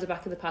Miranda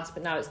back in the past,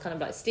 but now it's kind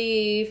of like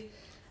Steve.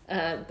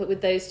 But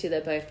with those two,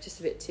 they're both just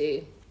a bit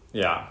too...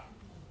 Yeah.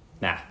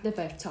 Nah. They're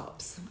both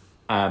tops.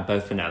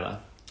 Both vanilla.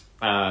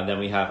 Then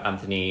we have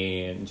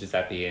Anthony and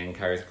Giuseppe in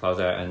Carrie's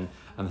closet, and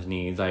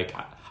Anthony's like,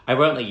 I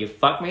won't let you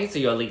fuck me, so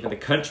you're leaving the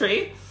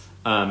country.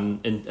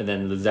 And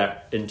then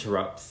Lizette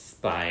interrupts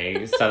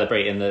by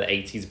celebrating the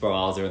 80s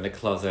bras are in the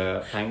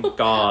closet. Thank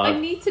God. I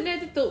need to know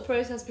the thought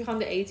process behind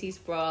the 80s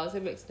bras.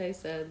 It makes no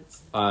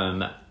sense.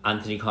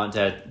 Anthony can't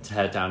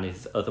tear down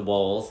his other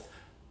walls.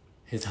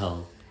 His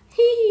hull.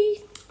 Hee.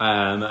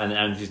 And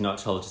Anthony's not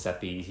told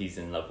Giuseppe he's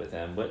in love with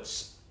him,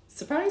 which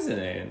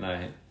surprisingly,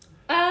 like,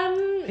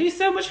 he's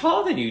so much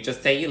hotter than you.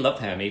 Just say you love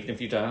him, even if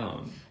you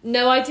don't.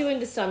 No, I do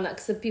understand that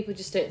because some people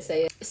just don't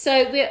say it.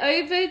 So we're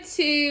over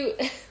to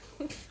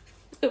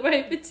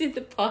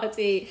the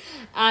party,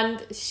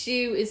 and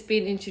Shu is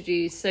being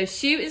introduced. So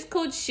Shu is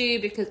called Shu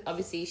because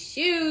obviously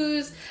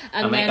shoes,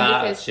 and oh my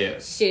God,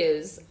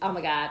 shoes. Oh my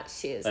God,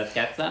 shoes. Let's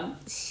get some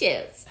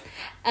shoes.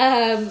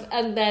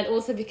 And then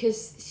also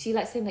because she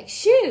likes saying like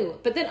shoe.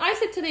 But then I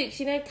said to Luke,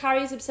 you know,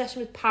 Carrie's obsession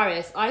with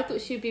Paris. I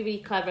thought she'd be really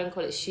clever and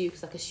call it shoe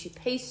because like a shoe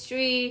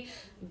pastry.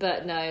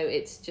 But no,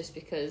 it's just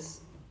because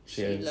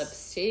she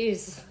loves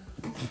shoes.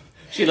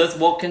 She loves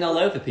walking all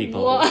over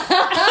people.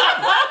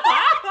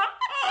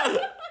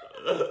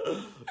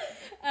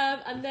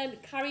 And then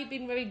Carrie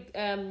being very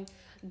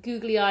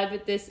googly-eyed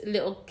with this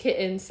little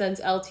kitten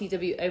sends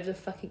LTW over the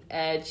fucking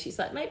edge. She's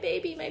like, my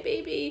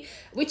baby,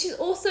 which is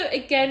also,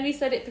 again, we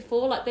said it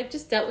before, like they've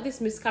just dealt with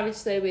this miscarriage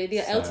so weirdly.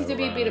 Like,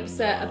 LTW being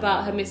upset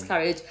about her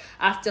miscarriage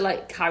after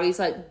like Carrie's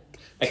like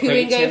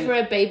cooing over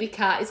a baby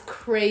cat is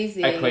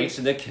crazy.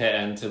 Equating the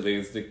kitten to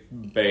lose the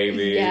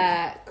baby.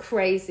 Yeah,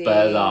 crazy.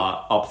 But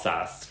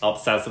obsessed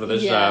with the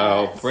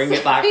show. Bring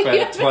it back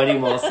for 20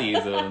 more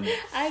seasons.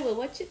 I will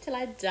watch it till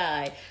I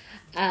die.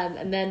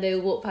 And then they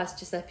walk past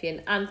Giuseppe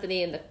and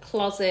Anthony in the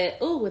closet.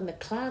 Oh, in the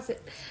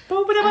closet.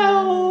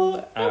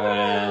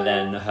 And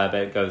then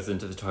Herbert goes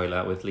into the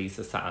toilet with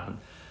Lisa sat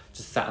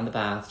in the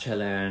bath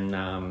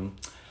chilling.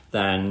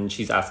 Then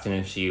she's asking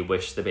if she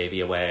wished the baby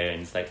away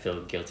and is like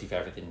feeling guilty for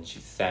everything she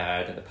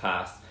said in the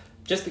past.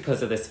 Just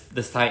because of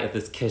the sight of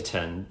this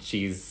kitten,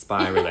 she's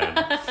spiraling.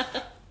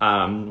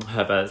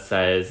 Herbert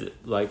says,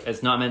 like,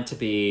 it's not meant to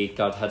be.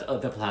 God had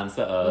other plans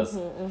for us.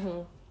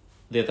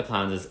 The other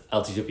plan is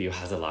LTW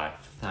has a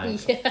life.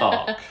 Thank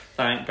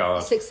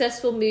God.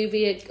 Successful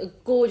movie, a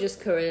gorgeous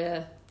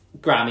career.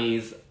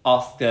 Grammys,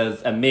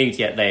 Oscars,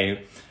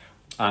 immediately.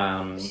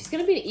 She's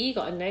going to be an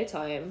EGOT in no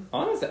time.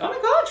 Honestly, oh my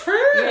God,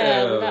 true.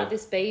 Yeah, without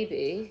this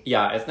baby.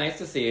 Yeah, it's nice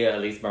to see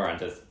at least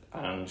Miranda's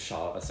and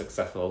Charlotte are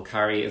successful.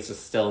 Carrie is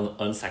just still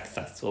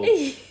unsuccessful.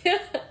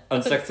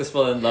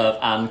 Unsuccessful in love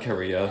and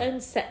career.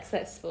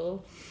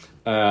 Unsuccessful.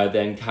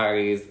 Then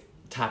Carrie's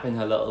tapping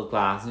her little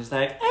glass and she's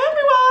like, everyone!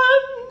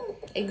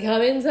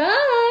 Come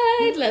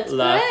inside, let's play.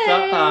 Last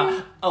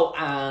Supper. Oh,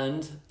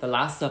 and the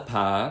Last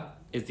Supper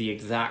is the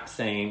exact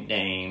same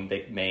name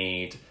they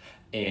made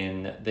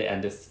in the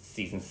end of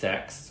season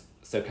 6.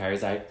 So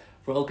Carrie's like,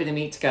 we're all going to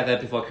meet together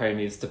before Carrie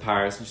moves to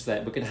Paris. And she's like,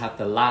 we're going to have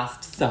the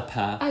Last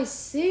Supper. I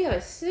see.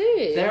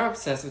 They're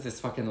obsessed with this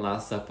fucking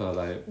Last Supper,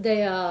 like.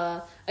 They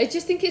are. I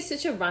just think it's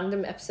such a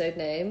random episode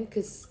name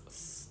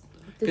because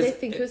did they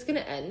think it was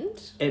going to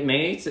end? It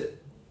made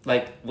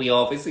like, we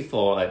obviously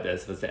thought, like,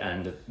 this was the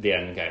end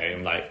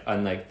game, like,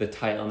 and, like, the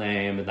title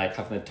name, and, like,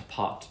 having the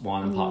part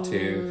 1 and part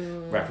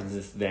 2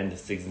 references to the end of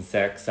season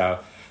 6, so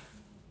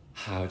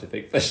how do you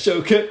think the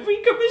show get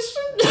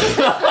recommissioned?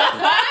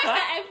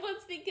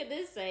 Everyone's thinking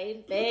the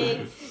same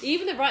thing.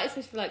 Even the writers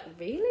must be like,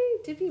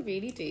 really? Did we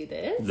really do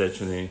this?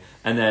 Literally.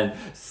 And then,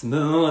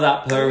 smooth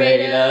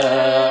operator.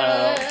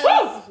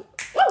 Woo!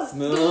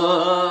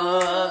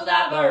 Smooth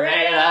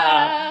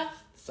operator.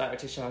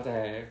 Saturday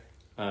Sade.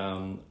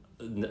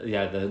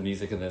 Yeah, the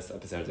music in this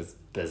episode is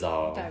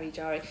bizarre. Very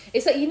jarring.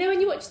 It's like, you know,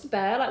 when you watch The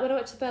Bear, like when I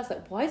watch The Bear, it's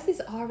like, why is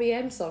this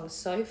REM song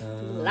so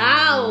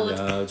loud?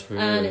 Yeah, true.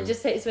 And it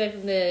just takes away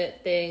from the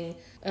thing.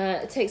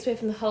 It takes away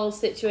from the whole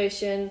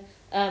situation.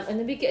 And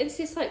then we get into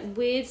this like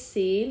weird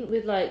scene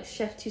with like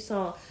Chef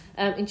Toussaint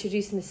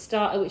introducing the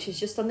starter, which is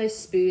just on those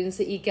spoons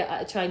that you get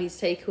at a Chinese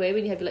takeaway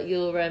when you have like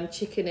your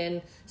chicken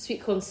and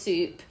sweet corn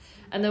soup,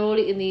 and they're all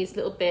eating these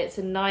little bits,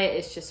 and Naya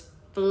is just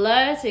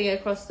flirting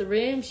across the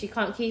room. She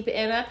can't keep it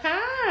in her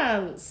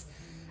pants.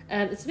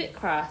 It's a bit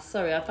crass.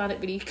 Sorry, I found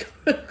it really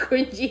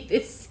cringy,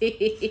 this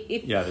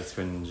scene. Yeah, it's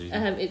cringy.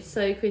 It's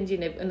so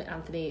cringy, and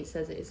Anthony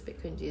says it is a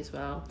bit cringy as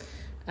well.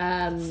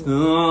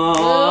 Smooth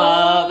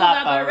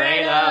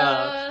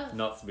operator.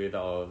 Not smooth at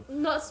all.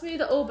 Not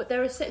smooth at all, but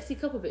they're a sexy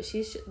couple, but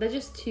they're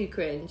just too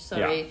cringe,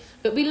 sorry. Yeah.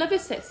 But we love a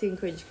sexy and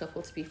cringe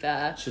couple, to be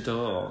fair.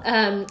 Shador.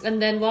 And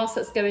then whilst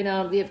that's going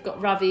on, we have got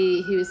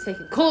Ravi, who is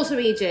taking calls from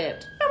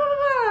Egypt.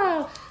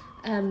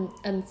 And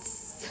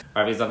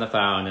Ravi's on the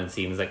phone and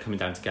seems like coming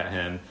down to get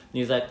him. And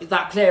he's like, is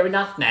that clear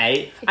enough,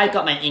 mate? I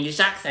got my English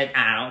accent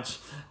out.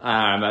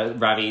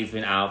 Ravi's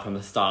been out from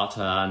the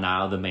starter, and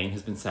now the main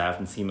has been served,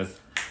 and Seema's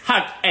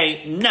had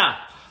enough.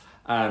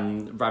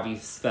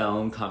 Ravi's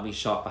film can't be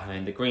shot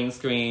behind the green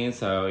screen,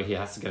 so he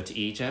has to go to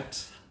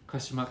Egypt.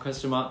 Question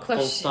mark.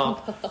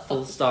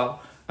 Full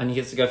stop. And he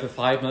has to go for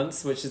 5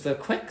 months, which is a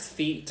quick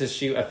feat to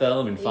shoot a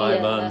film in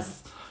 5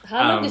 months.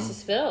 How long is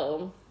this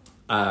film?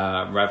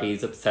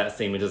 Ravi's upset.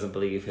 Seema doesn't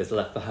believe his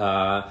love for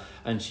her,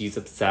 and she's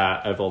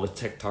upset of all the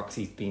TikToks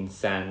he's been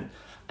sent.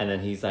 And then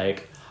he's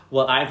like,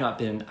 well, I've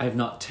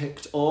not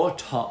ticked or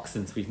talked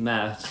since we've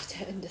met. I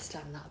don't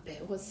understand that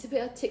bit. What's the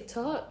bit of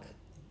TikTok?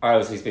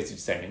 Oh, so he's basically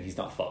saying he's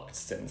not fucked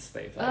since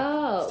they've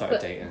started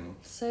dating.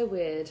 So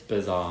weird.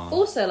 Bizarre.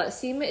 Also, like,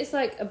 Seema is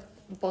like a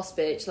boss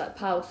bitch, like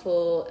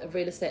powerful, a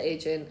real estate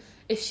agent.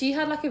 If she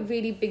had like a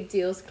really big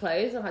deal to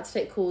close and had to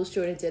take calls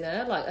during a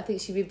dinner, like, I think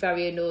she'd be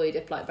very annoyed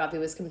if like Ravi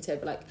was coming to her,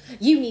 but like,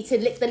 you need to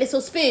lick the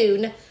little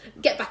spoon,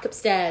 get back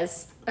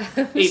upstairs.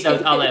 Eat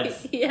those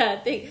olives.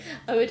 Yeah,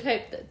 I would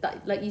hope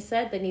that, like you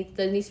said, there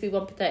needs to be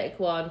one pathetic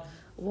one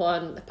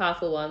a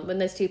powerful one. When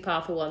there's two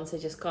powerful ones, they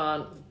just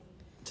can't.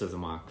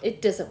 Doesn't work.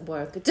 It doesn't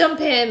work. Dump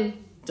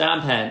him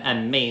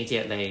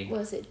immediately.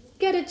 What was it?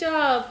 Get a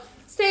job.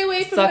 Stay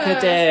away from her. Suck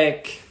a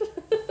dick.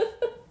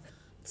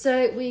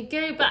 So we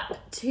go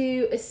back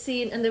to a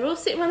scene, and they're all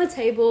sitting around the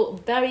table,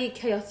 very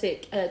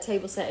chaotic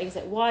table settings.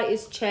 Like, why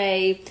is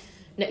Che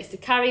next to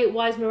Carrie?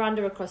 Why is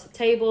Miranda across the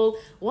table?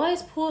 Why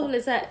is poor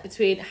Lizette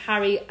between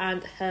Harry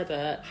and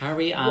Herbert?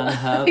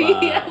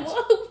 Yeah,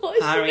 what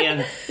is Harry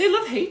and they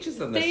love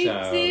H's on the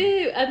show. They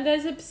do, and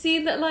there's a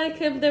scene that like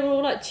they're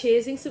all like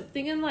cheersing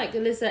something, and like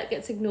Lizette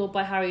gets ignored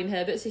by Harry and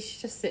Herbert, so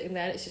she's just sitting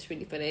there, and it's just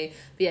really funny.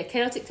 But yeah,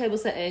 chaotic table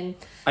setting.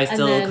 I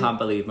still can't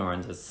believe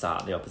Miranda's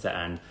sat at the opposite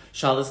end.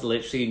 Charlotte's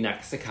literally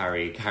next to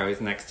Carrie. Carrie's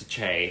next to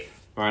Che.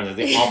 Miranda's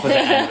the opposite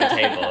end of the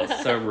table.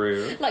 It's so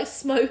rude. Like,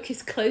 Smoke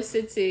is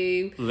closer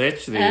to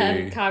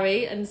literally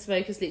Carrie, and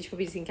Smoke has literally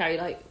probably seen Carrie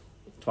like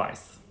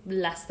twice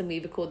less than we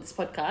record this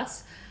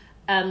podcast.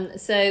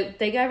 So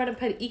they go around and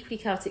play an equally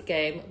chaotic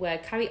game where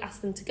Carrie asks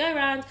them to go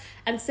around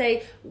and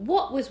say,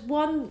 what is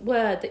one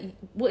word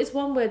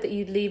that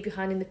you'd leave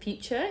behind in the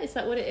future? Is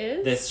that what it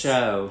is? This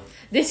show.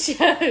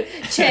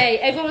 Che.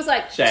 Everyone was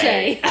like,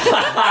 Che.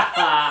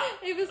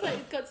 It was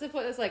like, got to the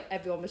point, it was like,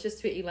 everyone was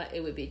just tweeting like,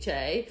 it would be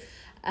Che.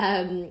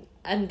 And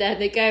then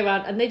they go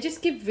around and they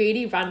just give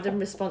really random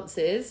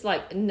responses.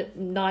 Like,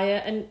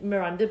 Naya and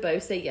Miranda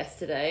both say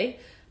yesterday.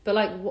 But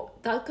like,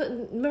 what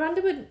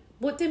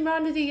did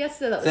Miranda do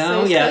yesterday? That was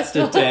so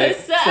yesterday.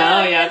 So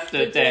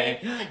yesterday.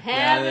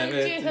 Haven't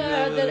you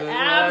heard that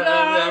I'm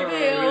gonna be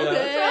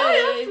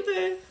okay?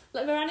 Yesterday.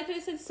 Like, Miranda could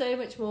have said so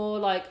much more,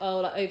 like, oh,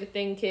 like,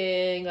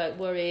 overthinking, like,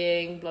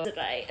 worrying, blah, blah,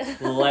 blah.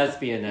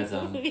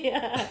 Lesbianism.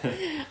 Yeah.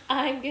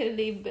 I'm gonna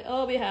leave it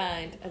all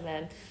behind. And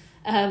then,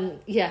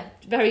 yeah,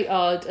 very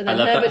odd. And then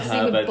Herbert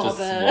didn't even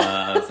bother.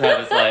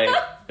 Herbert's like,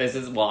 this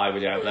is what I would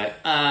do. I'm like,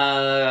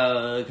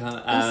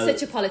 he's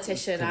such a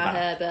politician, our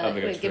Herbert.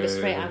 He won't give a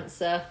straight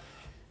answer.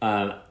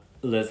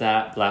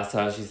 Lizette, bless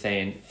her, she's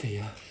saying,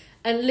 fear.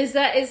 And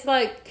Lizette is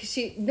like,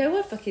 no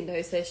one fucking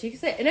knows her. She can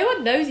say, no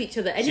one knows each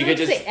other. Anyone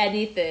can say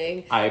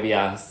anything.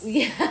 IBS.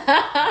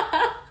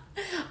 Yeah.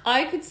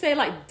 I could say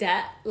like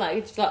debt,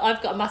 like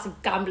I've got a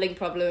massive gambling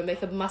problem and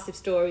make a massive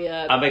story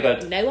up. Oh my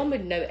god. No one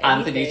would know anything.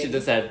 Anthony should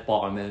have said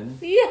bottoming.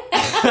 Yeah.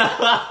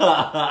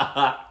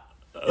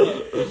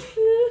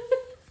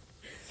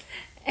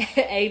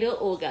 Anal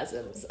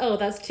orgasms. Oh,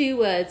 that's 2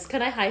 words.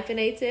 Can I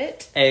hyphenate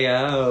it?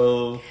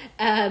 Ayo.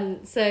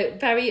 So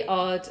very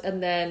odd.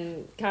 And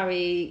then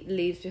Carrie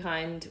leaves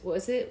behind. What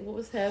was it? What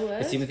was her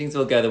word? Assuming things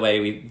will go the way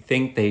we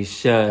think they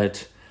should,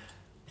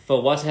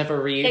 for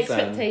whatever reason.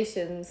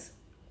 Expectations.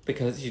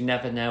 Because you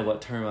never know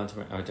what turn on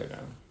tomorrow. I don't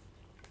know.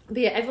 But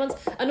yeah, everyone's...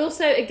 And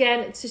also, again,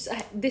 it's just...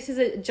 This is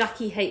a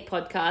Jackie hate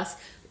podcast.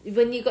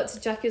 When you got to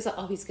Jackie, it was like,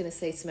 oh, he's going to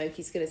say smoke,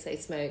 he's going to say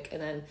smoke.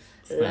 And then,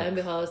 lo and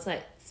behold, it's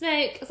like,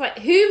 smoke. It's like,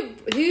 who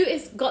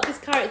is got this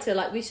character?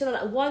 Like, we should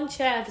have like one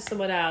chair for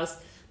someone else.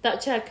 That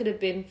chair could have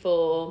been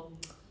for...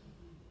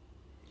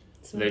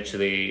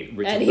 Literally,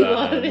 Richard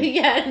anyone. Burton.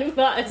 Yeah,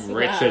 might as well.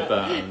 Richard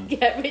Burton.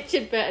 Yeah,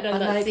 Richard Burton on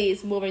And that like, seat.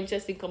 It's more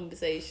interesting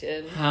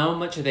conversation. How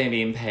much are they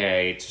being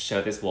paid to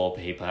show this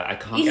wallpaper? I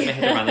can't get my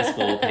head around this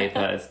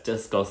wallpaper. It's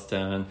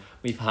disgusting.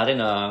 We've had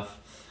enough.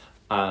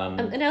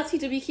 And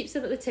LTW keeps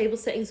them at the table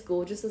setting's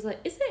gorgeous. I was like,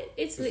 is it?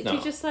 It's literally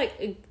not. just like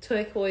a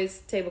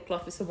turquoise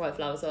tablecloth with some white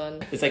flowers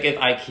on. It's like if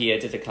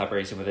IKEA did a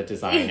collaboration with a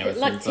designer or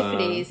like something.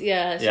 Tiffany's,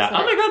 yeah. Yeah.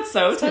 Like, oh my god,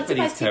 so sponsored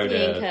by Tiffany's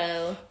Tiffany and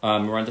coded. Co.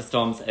 Miranda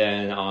storms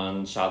in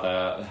on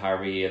Charlotte,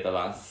 Harry, the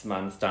last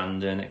man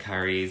standing at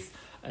Carrie's,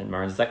 and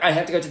Miranda's like, I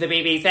have to go to the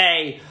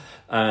BBC.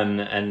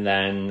 And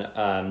then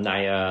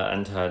Naya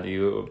and her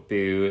new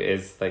boo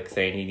is like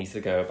saying he needs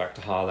to go back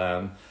to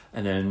Harlem.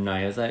 And then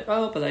Naya's like,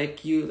 oh, but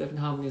like you live in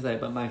Harlem. He's like,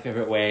 but my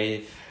favourite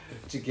way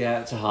to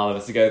get to Harlem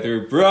is to go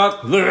through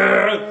Brooklyn.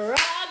 Imagine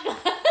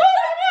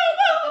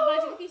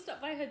if you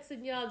stopped by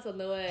Hudson Yards on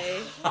the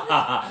way.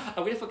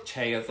 I'm gonna fuck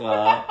Che as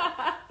well.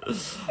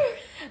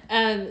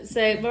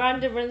 So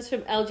Miranda runs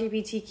from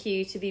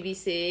LGBTQ to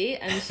BBC,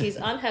 and she's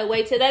on her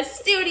way to the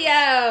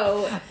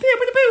studio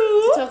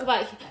to talk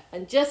about,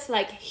 and just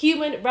like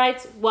Human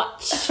Rights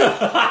Watch.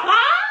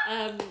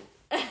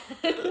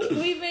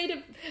 we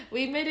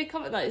made a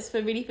comment that it's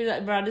for really feeling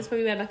like Miranda's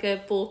probably wearing like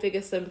a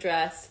 4-figure sum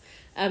dress,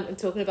 and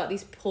talking about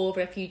these poor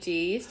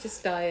refugees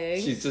just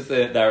dying. She's just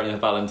there in her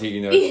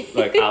Valentino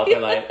like outfit,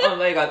 like, oh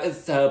my god,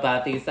 it's so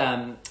bad. These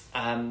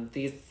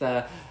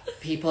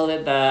people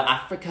in the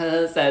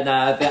Africas and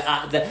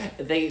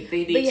they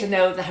need to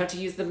know how to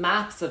use the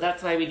map, so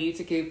that's why we need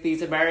to give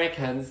these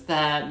Americans the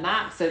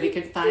map so they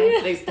can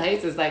find these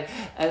places like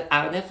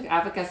out in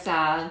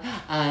Afghanistan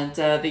and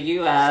the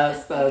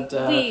US and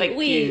thank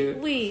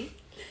you.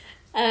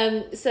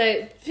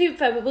 So to be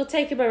fair, we'll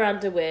take a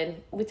Miranda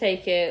win. We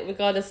take it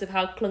regardless of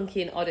how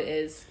clunky and odd it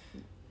is.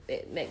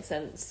 It makes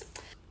sense.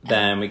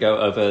 Then we go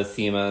over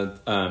Seema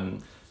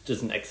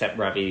doesn't accept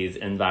Ravi's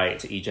invite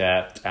to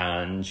Egypt,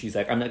 and she's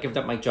like, I'm not giving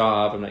up my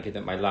job, I'm not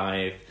giving up my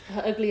life.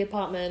 Her ugly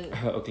apartment.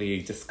 Her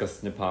ugly,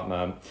 disgusting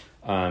apartment.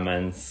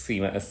 And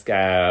Seema is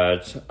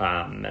scared.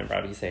 And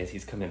Ravi says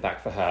he's coming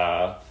back for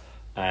her.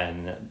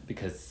 And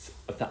because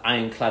of the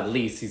ironclad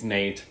lease she's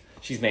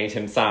made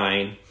him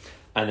sign.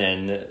 And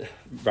then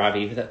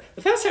Ravi, the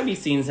first time we've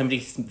seen somebody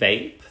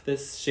vape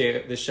this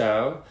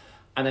show,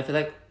 and I feel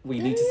like we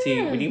need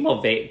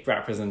more vape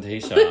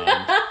representation.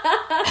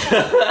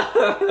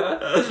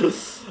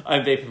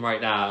 I'm vaping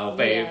right now.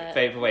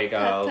 Vape away,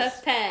 girls.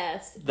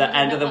 Pass. The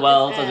end of the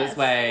world's on its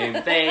way.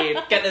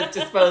 Vape, get those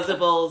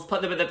disposables,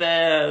 put them in the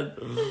bin.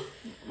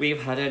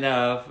 We've had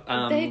enough.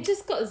 They've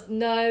just got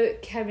no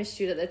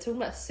chemistry. That they're talking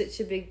about such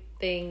a big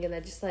thing, and they're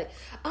just like,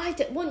 I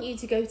don't want you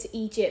to go to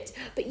Egypt,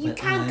 but you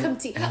can come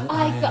to...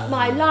 I've got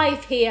my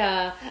life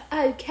here.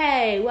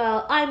 Okay,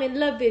 well, I'm in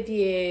love with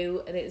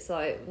you. And it's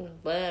like,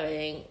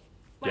 boring.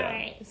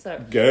 Yeah.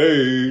 So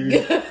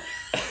Gay.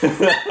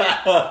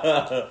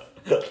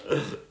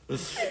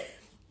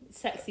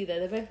 Sexy though,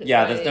 they both look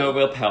Yeah, great. there's no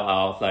real pelt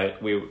off.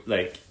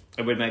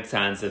 It would make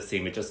sense if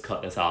Seema just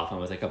cut this off and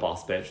was like a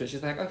boss bitch. But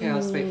she's like, okay,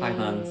 I'll just wait 5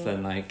 months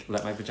and like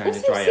let my vagina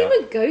also, dry up.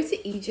 Seema go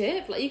to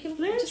Egypt. Like, you can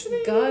just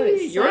go.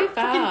 It's You're so a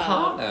freaking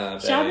partner,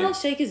 babe. Sharm el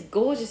Sheikh is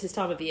gorgeous this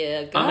time of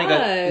year. Go. Oh my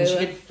god, and she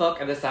could fuck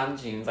in the sand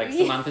dunes like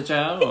Samantha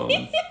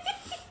Jones.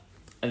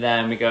 And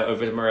then we go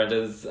over to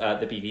Miranda's at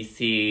the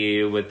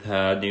BBC with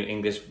her new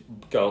English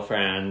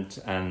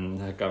girlfriend, and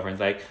her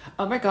girlfriend's like,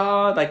 oh my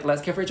god, like,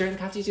 let's give her a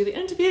drink after you do the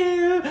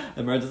interview.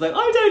 And Miranda's like,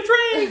 I don't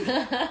drink.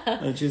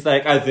 And she's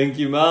like, I think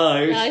you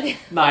might.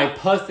 My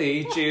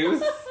pussy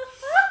juice.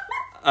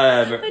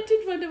 I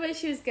did wonder where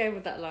she was going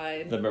with that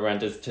line. The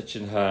Miranda's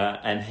touching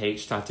her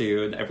NH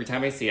tattoo, and every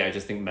time I see it, I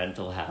just think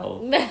mental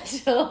health.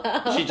 Mental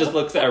health. She just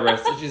looks at her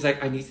wrist and she's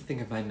like, I need to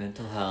think of my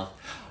mental health.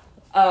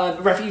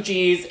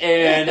 Refugees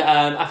in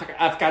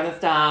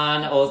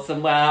Afghanistan or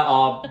somewhere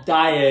are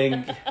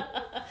dying.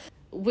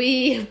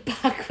 We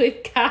back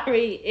with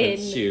Carrie in...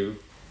 Shoe.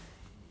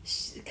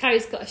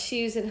 Carrie's got her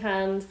shoes in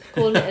hand,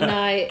 calling it a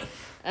night,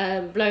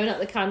 blowing out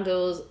the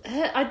candles.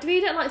 I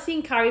really don't like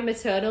seeing Carrie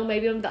maternal.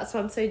 Maybe that's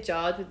why I'm so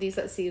jarred with these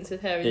like scenes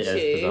with her and It Shoe.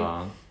 is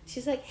bizarre.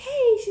 She's like,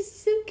 hey, she's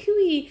so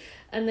cooey.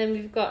 And then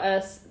we've got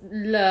us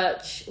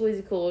Lurch, what is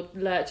he called?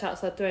 Lurch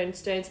outside throwing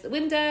stones at the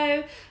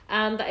window.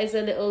 And that is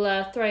a little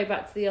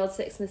throwback to the old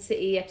Sex and the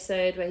City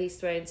episode where he's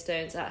throwing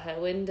stones at her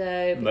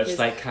window. Much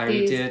like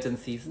Carrie did in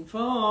season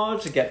 4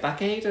 to get back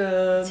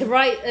Aiden. To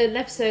write an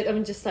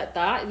episode, just like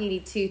that, you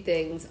need 2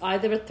 things.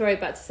 Either a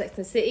throwback to Sex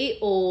and the City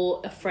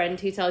or a friend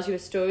who tells you a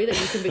story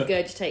that you can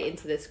regurgitate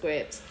into the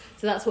script.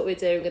 So that's what we're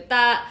doing with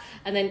that.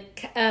 And then,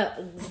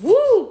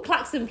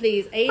 klaxon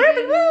please.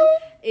 Aiden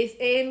is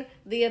in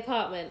the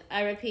apartment.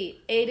 I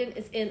repeat, Aiden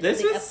is in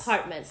the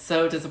apartment.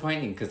 So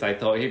disappointing because I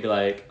thought he'd be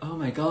like, oh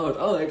my god,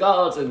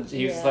 and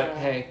he was like,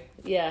 hey.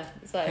 Yeah,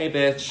 it's like, hey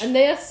bitch. And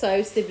they are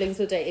so siblings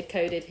or dated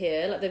coded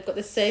here. Like they've got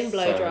the same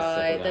blow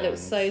dry. They look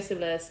so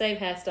similar. Same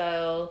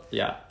hairstyle.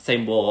 Yeah,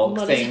 same walk,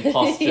 same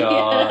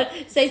posture,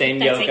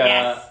 same yoga.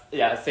 Yes.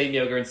 Yeah, same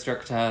yoga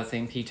instructor,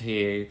 same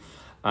PT.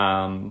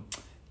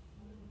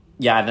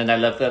 Yeah, and then I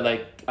love that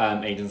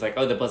Aiden's like,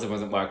 oh, the buzzer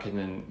wasn't working,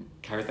 and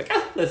Carrie's like,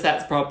 the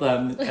set's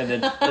problem. And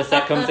then the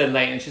set comes in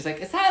late and she's like,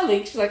 is that a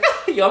leak? She's like,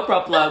 your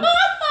problem.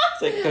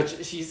 It's like, God,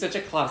 she's such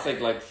a classic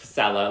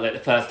seller, the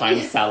first time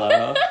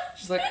seller.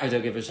 She's like, I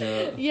don't give a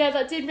shit. Yeah,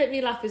 that did make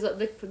me laugh. Is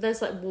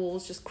there's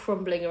walls just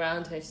crumbling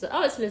around her. She's like,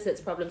 oh, it's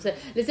Lizette's problem. So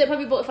Lizette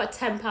probably bought it for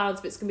 £10,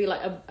 but it's gonna be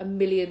 $1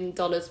 million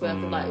worth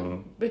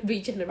of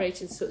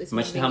regeneration to sort this.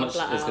 Imagine how much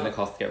it's gonna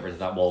cost to get rid of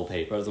that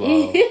wallpaper as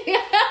well.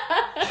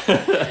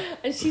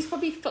 And she's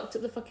probably fucked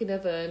up the fucking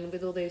oven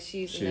with all those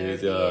shoes in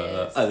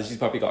there. Oh, she's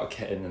probably got a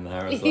kitten in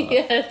there as well.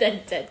 Yeah,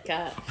 dead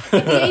cat. The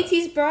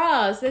 80s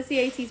bras. There's the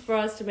 80s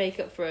bras to make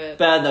up for it.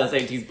 Burn those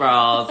 80s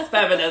bras.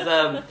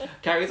 Feminism.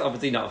 Carrie's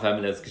obviously not a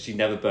feminist because she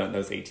never burnt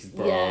those 80s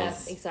bras. Yeah,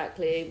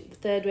 exactly. The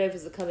third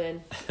wavers are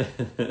coming.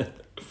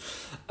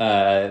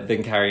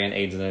 Then Carrie and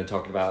Aiden are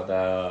talking about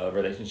their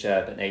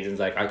relationship, and Aiden's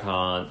like, I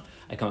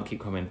can't keep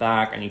coming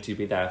back. I need to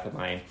be there for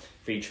my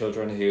 3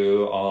 children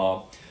who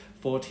are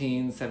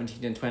 14,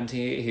 17 and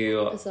 20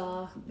 who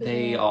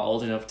they are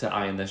old enough to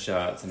iron their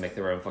shirts and make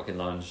their own fucking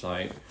lunch.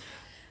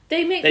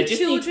 They make the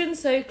children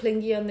so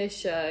clingy on this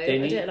show.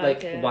 I don't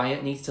like it.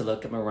 Wyatt needs to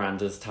look at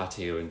Miranda's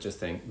tattoo and just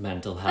think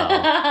mental health.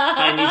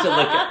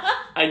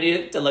 I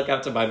need to look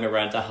after my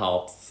Miranda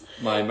Helps.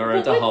 My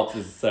Miranda Helps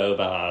is so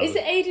bad. Is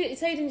it Aiden?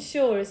 It's Aiden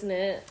Shaw, isn't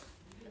it?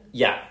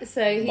 Yeah.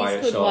 So he's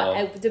Wyatt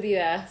called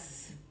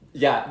WS.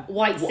 Yeah.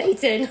 White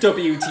Satan.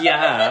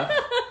 WTF.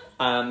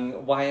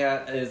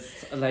 Wyatt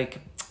is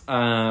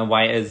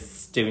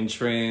doing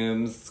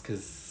shrooms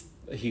because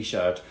he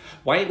should.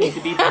 Wyatt needs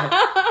to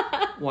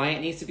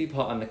be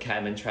put on the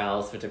ketamine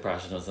trials for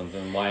depression or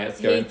something.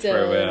 Wyatt's going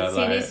through it.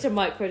 He needs to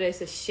microdose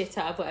the shit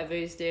out of whatever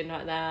he's doing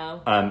right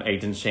now.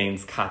 Aiden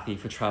shames Kathy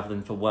for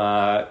travelling for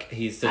work.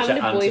 He's such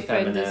having an a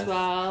boyfriend anti-feminist as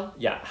well.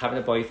 Yeah, having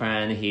a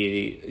boyfriend.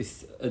 He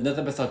is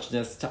another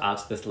misogynist to add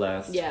to this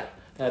list. Yeah.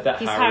 That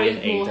Harry and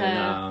Aiden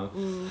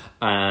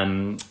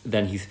now.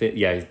 Then he's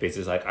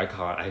basically like, I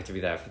have to be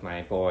there for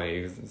my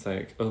boys. It's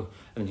like, oh,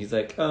 and he's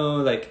like,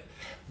 oh,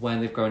 when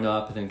they've grown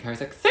up, and then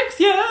Carrie's like, 6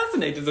 years,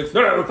 and Aiden's like,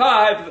 no,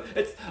 5.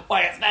 It's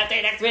Wyatt's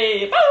birthday next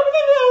week.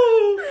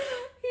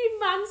 He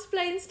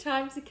mansplains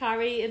time to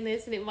Carrie in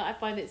this, and I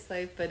find it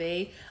so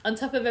funny. On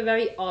top of a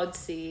very odd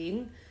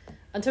scene,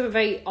 on top of a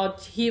very odd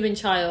human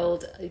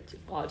child,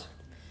 odd.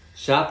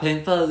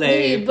 Shopping for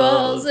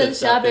labels and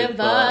shopping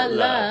for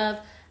love.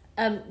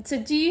 So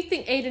do you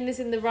think Aiden is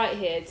in the right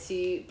here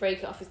to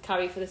break it off with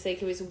Carrie for the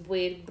sake of his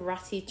weird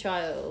bratty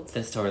child?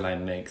 This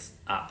storyline makes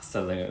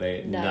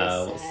absolutely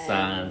no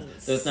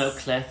sense. There's no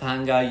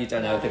cliffhanger. You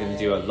don't know if they're going to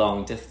do a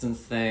long distance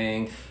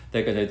thing.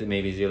 They're going to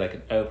maybe do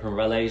an open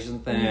relation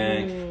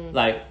thing.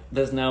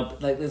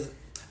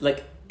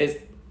 It's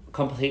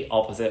complete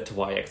opposite to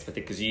what I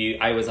expected, because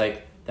I was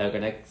like,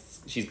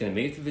 she's gonna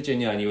move to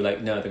Virginia, and you were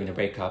like, no, they're gonna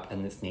break up,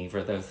 and it's neither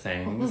of those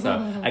things. So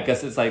I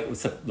guess it's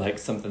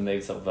something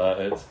they've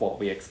subverted what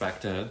we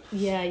expected.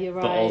 Yeah, you're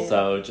right. But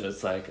also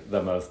just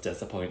the most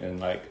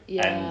disappointing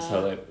end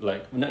to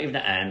not even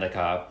an end,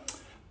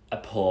 a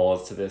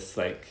pause to this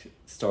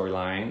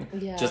storyline.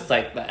 Yeah. Just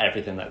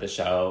everything the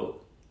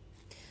show.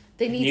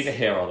 They need to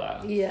hear all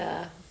that.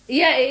 Yeah.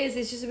 Yeah, it is.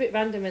 It's just a bit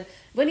random. And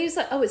when he was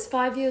like, oh, it's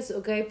 5 years,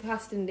 it'll go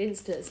past in an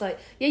instant. It's like,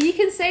 yeah, you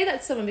can say that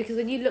to someone, because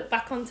when you look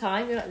back on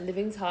time, you're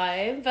living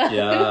time. But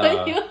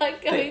when you're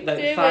going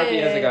through 5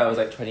 years ago, it was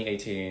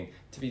 2018.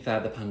 To be fair,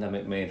 the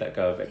pandemic made that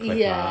go a bit quicker.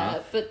 Yeah,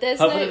 but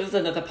hopefully there's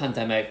another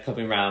pandemic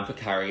coming around for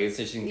Carrie,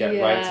 so she can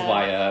get right to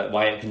Wyatt.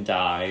 Wyatt can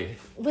die.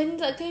 When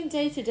going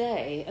day to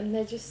day, and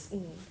they're just...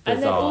 And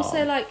then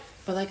also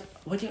But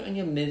when you're in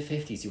your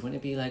mid-50s, you want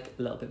to be a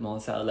little bit more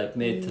settled,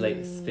 mid to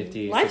late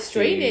 50s. Life's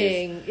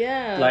draining,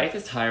 yeah. Life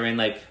is tiring,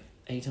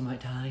 Ada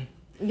might die.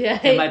 Yeah.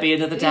 There might be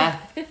another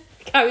death.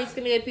 Carrie's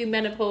going to go through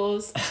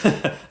menopause.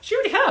 She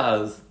already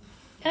has.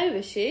 Oh,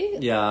 is she?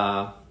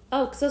 Yeah.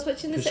 Oh, because I was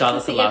watching the Sex and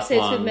the City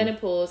episodes with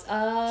menopause.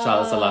 Oh.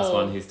 Charlotte's the last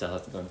one who still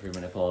hasn't gone through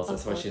menopause.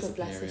 That's why she's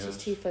bless her. She's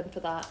too fun for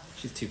that.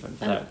 She's too fun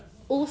for that.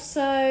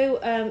 Also,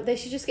 they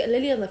should just get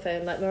Lily on the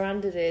phone like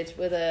Miranda did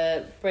with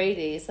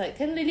Brady. It's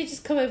can Lily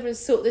just come over and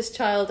sort this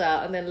child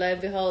out, and then lo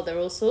and behold, they're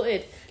all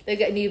sorted. They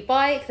get a new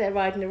bike, they're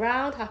riding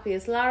around, happy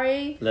as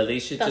Larry. Lily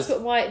should That's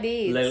what Wyatt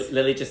needs.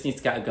 Lily just needs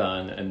to get a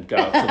gun and go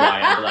up to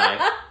Wyatt and be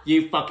like,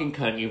 You fucking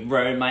cunt, you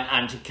ruined my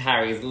Auntie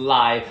Carrie's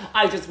life.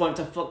 I just want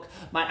to fuck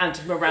my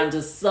Auntie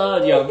Miranda's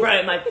son. You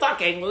ruined my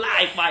fucking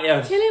life,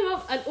 Wyatt. Kill him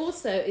off. And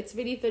also, it's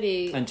really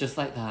funny. And just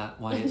like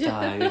that, Wyatt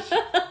died.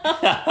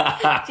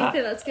 Do you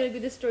think that's going to be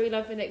the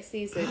storyline for next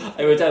season?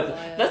 I would hope.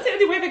 That's the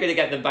only way they're going to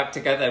get them back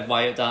together if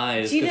Wyatt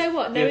dies. Do you know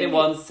what? The other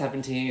one's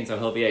 17, so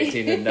he'll be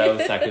 18 in no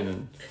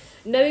second.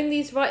 Knowing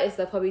these writers,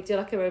 they'll probably do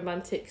like a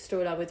romantic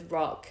storyline with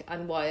Rock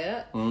and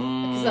Wyatt.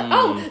 It's like,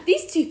 oh,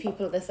 these two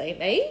people are the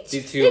same age.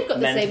 These two They've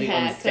got mentally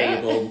the same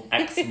unstable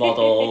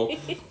ex-model,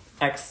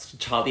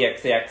 ex-Charlie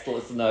XCX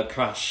listener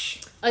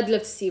crush. I'd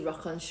love to see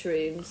Rock on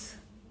shrooms.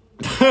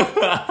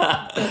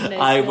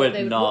 I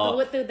would not.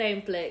 What would they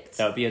inflict?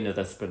 That would be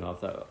another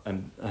spin-off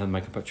that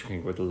Michael Patrick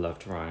King would love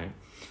to write.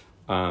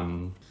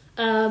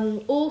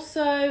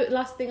 Also,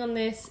 last thing on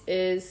this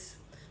is,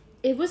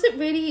 it wasn't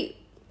really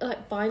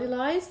like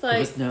finalised.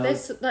 Like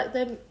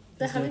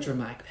they're having no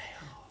dramatic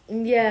payoff.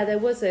 Yeah, there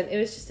wasn't. It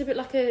was just a bit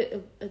like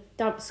a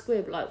damp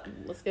squib. Like,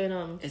 what's going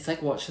on? It's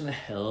like watching The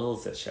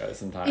Hills. It shows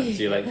sometimes.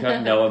 You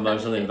have no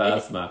emotional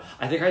investment.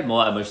 I think I had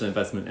more emotional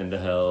investment in The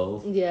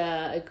Hills.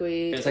 Yeah,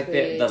 agreed. It's like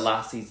the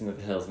last season of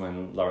The Hills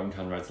when Lauren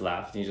Conrad's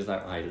left, and you're just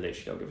like, I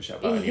literally don't give a shit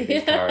about any of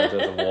these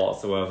characters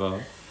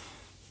whatsoever.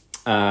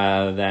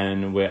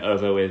 Then we're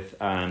over with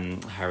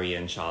Harry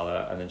and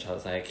Charlotte, and then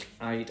Charlotte's like,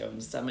 I don't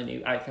understand my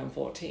new iPhone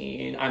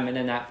 14. I'm an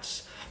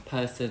inept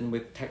person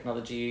with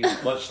technology,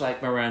 much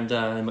like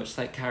Miranda, and much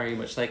like Carrie,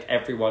 much like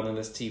everyone on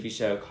this TV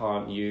show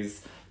can't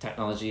use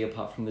technology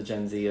apart from the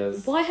Gen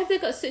Zers. Why have they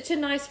got such a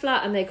nice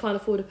flat and they can't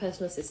afford a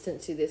personal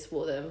assistant to do this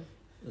for them?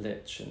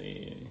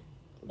 Literally.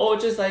 Or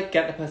just like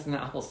get the person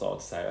at Apple Store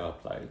to set it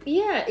up. Like,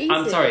 yeah, easy.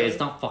 I'm sorry, it's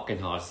not fucking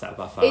hard to set up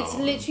a phone. It's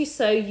literally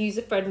so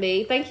user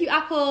friendly. Thank you,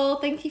 Apple.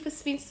 Thank you for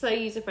being so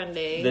user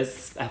friendly.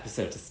 This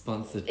episode is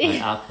sponsored by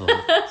Apple.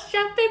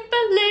 Shopping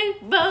for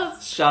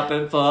labels.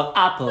 Shopping for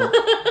Apple.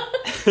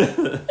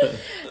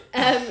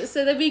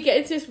 So then we get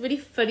into this really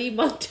funny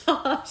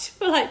montage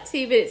for like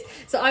 2 minutes.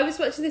 So I was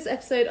watching this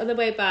episode on the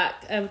way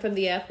back from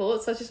the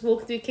airport. So I was just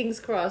walking through King's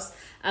Cross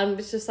and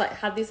was just like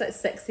had these like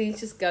sex scenes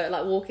just go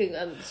like walking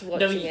and just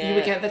watching it. No, you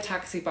would get the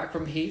taxi back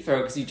from Heathrow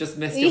because you just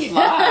missed your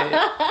flight.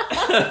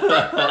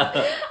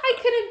 I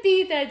couldn't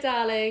be there,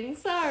 darling.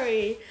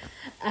 Sorry.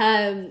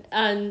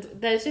 And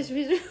there's just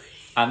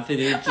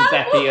Anthony and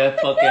Giuseppe are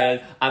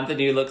fucking...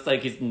 Anthony looks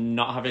like he's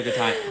not having a good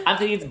time.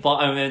 Anthony's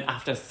bottoming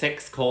after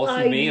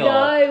 6-course meal.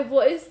 I know. Who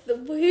is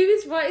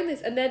writing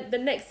this? And then the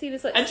next scene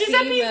is like... And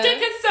Giuseppe's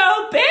dick is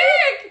so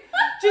big!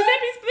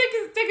 Giuseppe's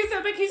dick is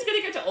so big, he's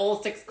going to go to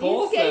all 6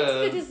 courses. He's getting to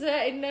the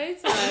dessert in no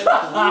time.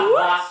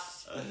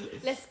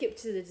 Let's skip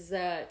to the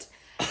dessert.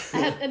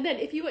 And then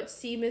if you watch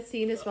Seema's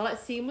scene as well, like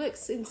Seema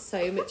looks in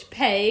so much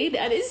pain,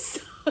 and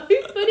it's so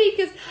funny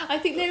because I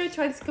think they were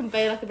trying to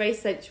convey like a very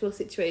sensual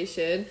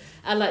situation,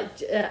 and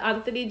like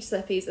Anthony and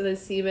Giuseppe's and then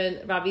Seema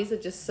and Ravi's are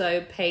just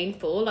so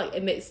painful. Like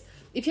it makes,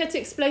 if you had to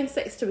explain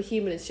sex to a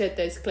human and showed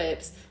those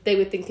clips, they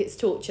would think it's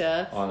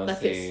torture.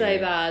 Honestly. Like it's so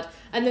bad.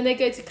 And then they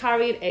go to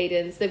Carrie and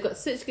Aiden's. They've got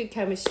such good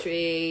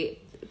chemistry.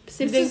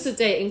 Siblings are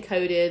dating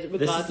coded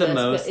regardless. This is the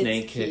most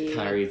naked cute.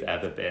 Carrie's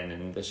ever been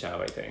in the show,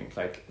 I think.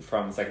 Like,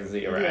 from Second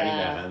City or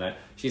anywhere. And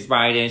she's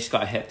riding, she's got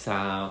her hips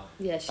out.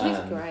 Yeah, she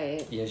looks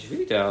great. Yeah, she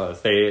really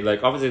does. They,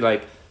 like, obviously,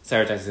 like,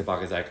 Sarah Jessica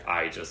Parker's like,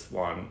 I just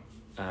want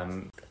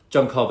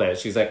John Corbett.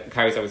 She's like,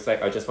 Carrie's always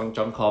like, I just want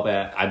John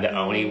Corbett.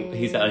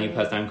 He's the only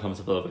person I'm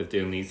comfortable with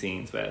doing these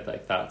scenes with.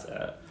 Like, that's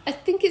it. I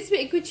think it's a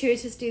bit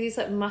gratuitous to do these,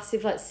 like,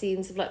 massive, like,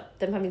 scenes of, like,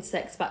 them having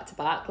sex back to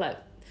back. Like,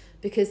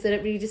 because they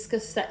don't really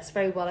discuss sex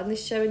very well on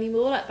this show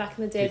anymore. Like back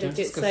in the day, they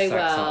do it so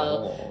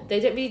well. They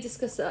don't really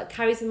discuss it. Like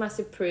Carrie's a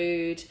massive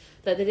prude.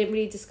 Like they didn't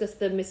really discuss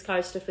the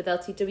miscarriage stuff with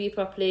LTW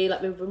properly.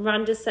 Like with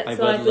Miranda's sex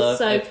life was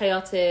so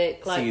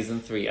chaotic. Like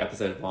season 3,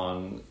 episode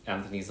 1,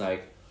 Anthony's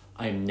like,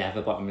 I'm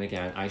never bottoming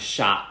again. I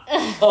shat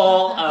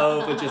all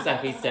over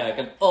Giuseppe's dick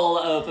and all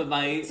over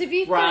my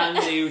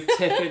brand new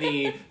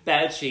Tiffany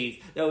bed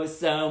sheets. There was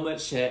so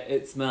much shit.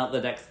 It smelled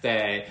the next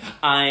day.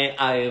 I'm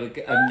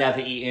never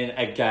eating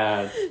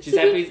again.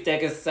 Giuseppe's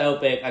dick is so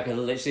big, I could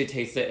literally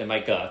taste it in my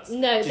guts.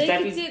 No,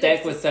 Giuseppe's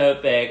dick was so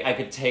big, I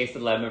could taste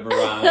the lemon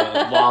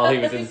meringue while he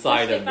was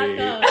inside of me.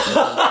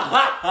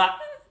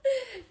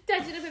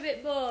 Dredging up a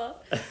bit more.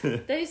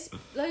 Those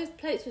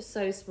plates were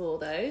so small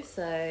though,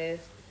 so...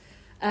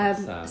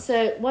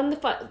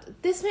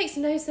 this makes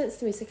no sense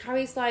to me. So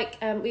Carrie's like,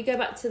 we go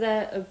back to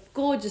their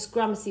gorgeous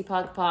Gramercy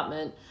Park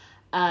apartment,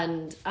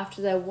 and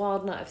after their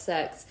wild night of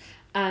sex,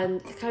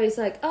 and Carrie's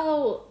like,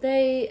 oh,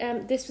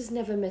 this was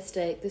never a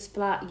mistake. This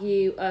flat,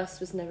 us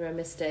was never a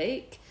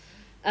mistake.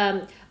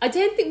 I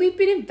don't think we've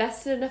been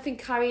invested enough in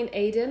Carrie and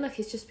Aiden. Like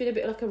it's just been a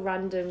bit like a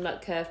random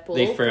like curveball.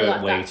 They threw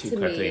it way too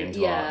quickly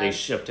into our. They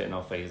shoved it in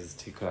our faces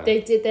too quick. They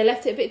did. They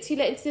left it a bit too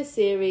late into the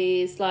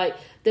series. Like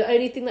The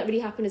only thing that really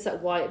happened is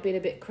like Wyatt being a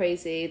bit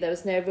crazy. There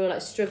was no real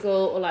like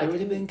struggle or like it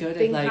would have been good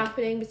thing if, like,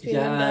 happening between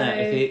them both.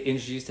 if they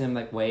introduced him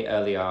like way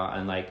earlier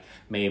and like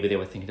maybe they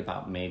were thinking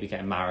about maybe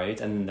getting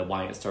married and then the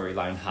Wyatt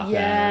storyline happened.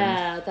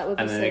 Yeah, that would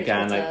be. And then so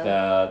again,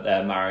 better. like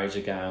their marriage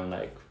again,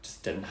 like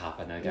just didn't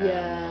happen again.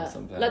 Yeah, or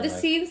something. like the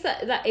scenes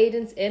that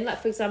Aiden's in,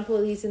 like for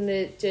example, he's in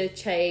the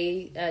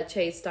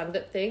Che stand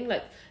up thing.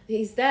 Like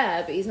he's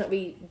there, but he's not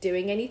really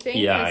doing anything.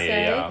 Yeah, per se.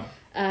 yeah.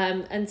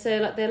 And so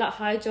like they like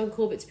hired John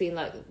Corbett to be in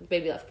like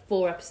maybe like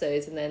 4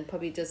 episodes, and then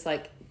probably just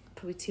like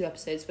 2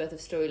 episodes worth of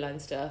storyline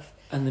stuff.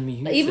 And the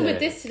music, like, even with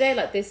this today,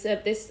 like this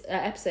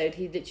episode,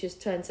 he literally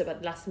just turns up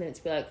at the last minute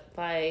to be like,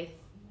 bye.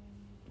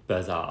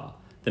 Bizarre.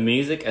 The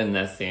music in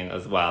this scene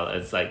as well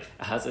is like,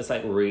 it has this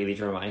like really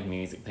dramatic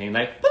music thing,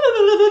 like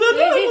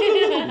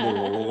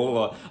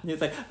and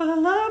it's like, for the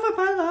love of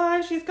my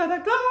life, she's gonna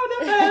go to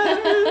bed.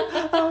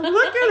 Oh,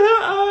 look at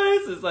her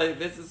eyes. It's like,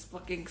 this is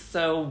fucking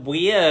so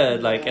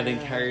weird. Like, and then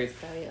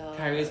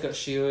Carrie's got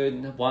shoe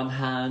in one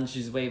hand,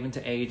 she's waving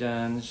to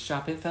Aiden,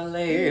 shopping for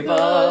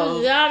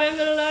labels.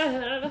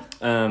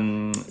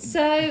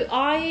 So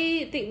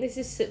I think this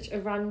is such a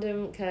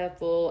random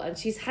curveball, and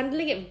she's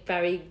handling it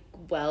very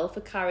well for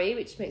Carrie,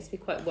 which makes me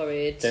quite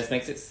worried. This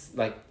makes it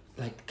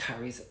like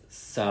Carrie's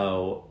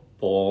so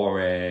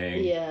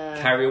boring.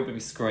 Yeah. Carrie will be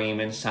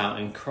screaming,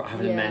 shouting,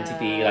 having meant to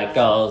be like,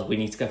 girls, we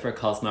need to go for a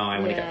Cosmo, I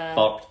want to get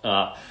fucked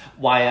up.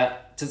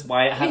 Does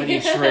Wyatt have any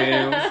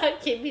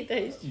shrooms? Give me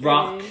those shrooms.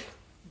 Rock,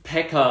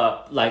 pick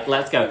up, like,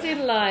 let's go.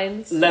 In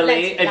lines.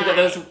 Lily, if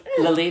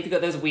you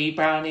got those weed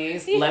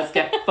brownies, let's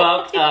get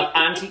fucked up.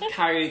 Auntie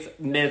Carrie's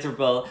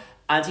miserable.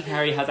 Auntie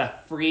Carrie has a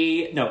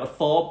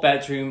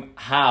 4-bedroom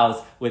house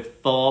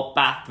with 4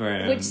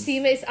 bathrooms. Which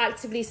CMA's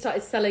actively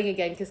started selling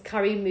again because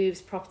Carrie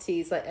moves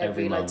properties like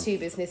every like month. 2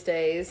 business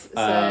days. So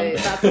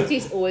that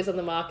property's always on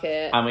the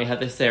market. And we had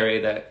this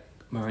theory that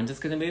Miranda's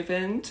going to move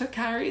into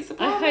Carrie's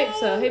apartment. I hope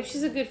so. I hope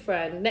she's a good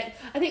friend.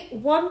 I think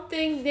one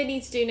thing they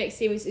need to do next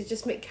series is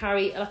just make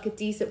Carrie like a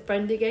decent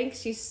friend again,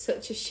 because she's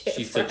such a shit friend.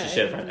 She's such a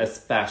shit friend,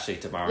 especially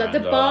to Miranda. Like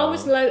the bar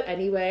was low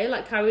anyway.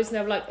 Like Carrie was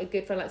never like a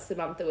good friend like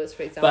Samantha was,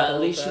 for example. But at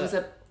least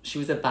she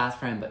was a bad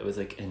friend, but it was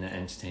like in an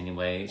entertaining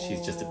way. She's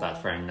just a bad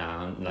friend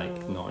now,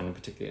 like not in a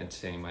particularly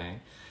entertaining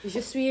way.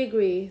 Just we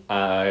agree.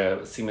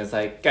 Seema's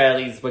like,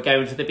 girlies, we're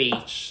going to the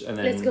beach, and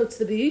then let's go to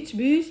the beach.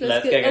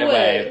 Let's get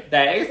away.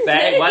 They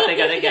say what they're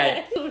gonna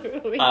get.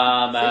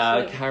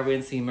 Carrie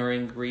and Seema are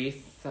in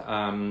Greece,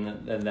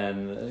 and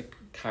then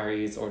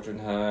Carrie's ordering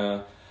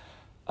her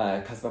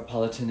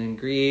cosmopolitan in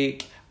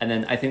Greek. And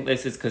then I think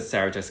this is because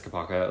Sarah Jessica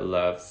Parker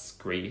loves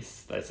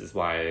Greece. This is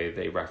why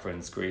they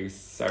reference Greece.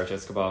 Sarah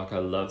Jessica Parker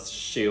loves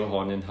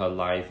shoehorning her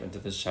life into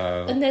the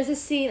show. And there's a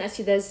scene in Sex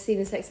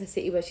and the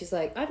City where she's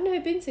like, I've never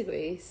been to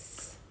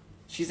Greece.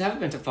 She's never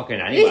been to fucking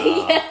anywhere.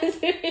 Yes.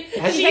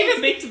 Has she even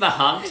been to the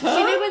Hamptons? She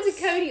never went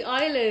to Coney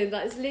Island.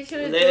 That's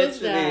literally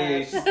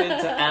she's been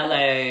to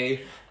LA,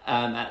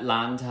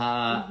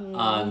 Atlanta,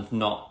 and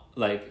not.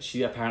 Like,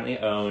 she apparently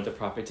owned a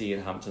property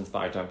in Hamptons,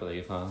 but I don't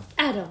believe her.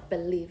 I don't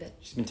believe it.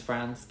 She's been to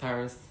France,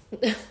 Paris.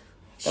 That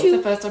was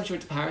the first time she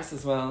went to Paris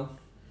as well.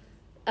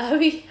 Oh,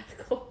 yeah,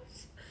 of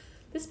course.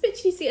 This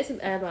bitch needs to get some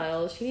air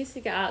miles. She needs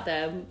to get out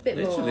there a bit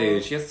more. Literally,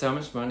 she has so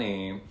much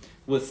money.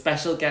 With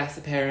special guest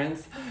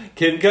appearance,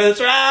 Kim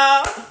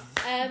Cattrall!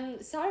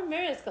 Sarah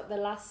Miras got the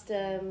last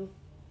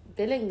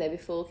billing there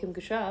before Kim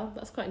Cattrall.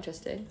 That's quite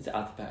interesting. Is it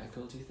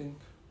alphabetical, do you think?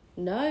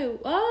 No.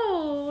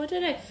 Oh, I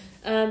don't know.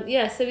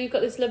 So we've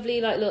got this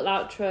lovely like little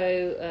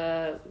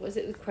outro. Was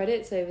it the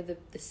credits over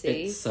the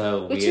sea? It's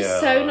so which weird. is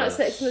so not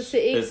Sex and the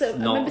City. It's So not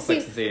I remember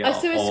Sex and the City I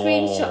saw a at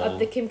screenshot all. of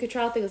the Kim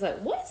Cattrall thing. I was like,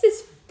 what is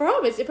this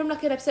from? Is it from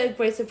like an episode of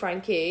Grace and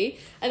Frankie?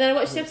 And then I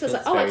watched the episode. I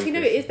was like, oh, actually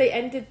no, it is. They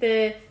ended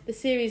the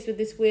series with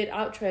this weird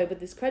outro with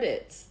this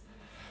credits.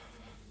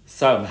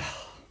 So,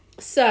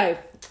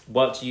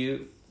 what do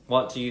you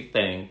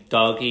think?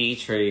 Doggy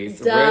treats.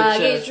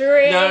 Doggy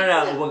treats.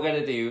 No. We're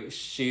gonna do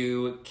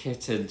shoe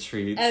kitten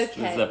treats.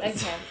 Okay.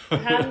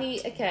 How many?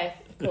 Okay,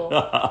 cool.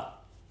 How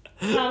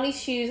many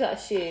shoes out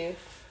of shoe?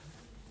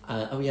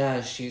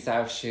 Shoes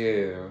out of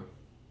shoe.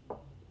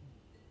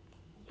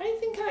 I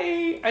think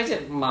I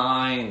didn't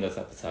mind this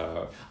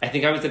episode. I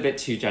think I was a bit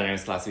too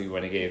generous last week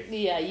when I gave...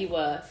 Yeah, you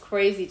were.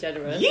 Crazy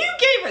generous. You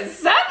gave it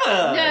 7!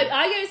 No,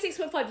 I gave it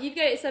 6.5. You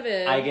gave it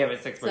 7. I gave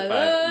it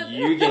 6.5.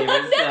 You gave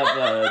it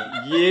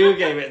 7. You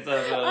gave it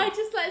 7. I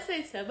just like to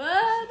say 7.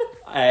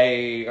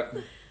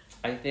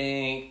 I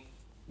think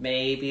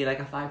maybe like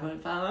a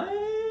 5.5.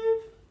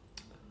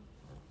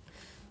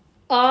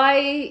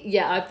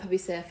 I'd probably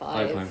say a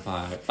 5.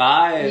 5.5.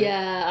 5.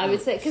 Yeah, I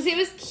would say, because it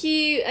was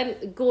cute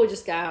and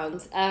gorgeous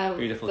gowns.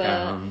 Beautiful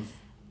gowns.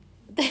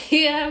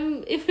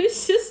 It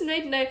was just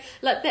made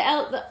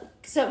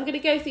so I'm going to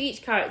go through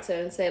each character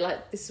and say,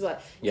 like, this is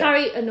what... Yeah.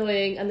 Carrie,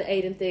 annoying, and the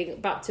Aiden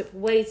thing wrapped up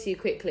way too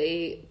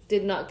quickly.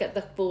 Did not get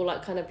the full,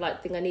 like, kind of,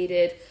 like, thing I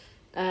needed.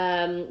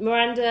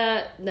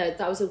 Miranda, no,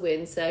 that was a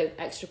win, so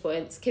extra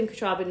points. Kim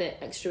Cattrall in it,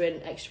 extra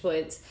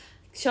points.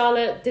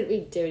 Charlotte didn't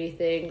really do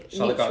anything.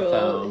 Charlotte got a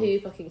phone. Who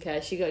fucking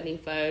cares? She got a new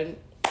phone.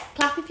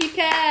 Clap if you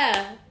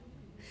care.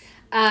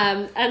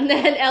 And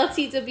then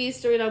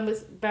LTW's storyline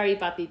was very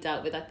badly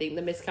dealt with. I think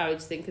the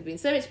miscarriage thing could have been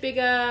so much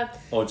bigger,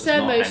 or just so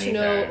not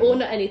emotional, anything. or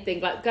not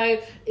anything. Like,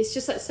 it's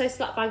just like so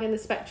slap bang in the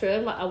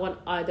spectrum. Like, I want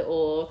either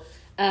or.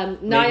 Naya,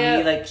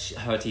 maybe like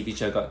her TV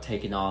show got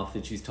taken off,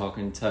 and she's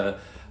talking to,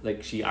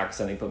 like, she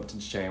accidentally bumped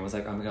into Shay and was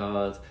like, oh my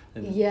god,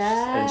 and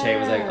Shay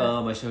was like,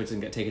 oh, my show didn't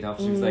get taken off.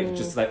 She was like,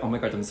 just like, oh my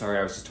god, I'm sorry,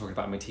 I was just talking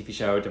about my TV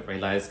show, I didn't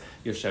realise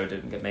your show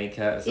didn't get make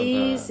it or something.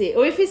 Easy.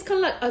 Or if it's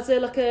kind of like as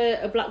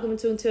a black woman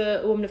talking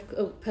to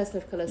a person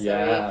of colour, sorry.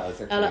 Yeah,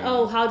 exactly. Like,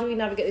 oh, how do we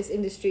navigate this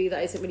industry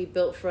that isn't really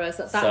built for us?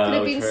 Like, that So could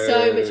have been true.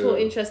 so much more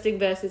interesting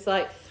versus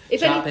like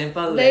Shopping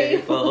for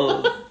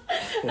labels.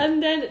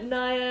 And then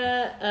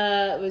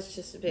Naya was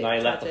just a bit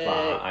Naya left the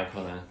tragic. flat,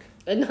 iconic.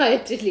 And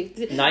Naya did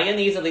leave. Naya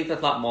needs to leave the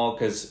flat more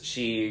because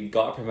she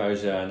got a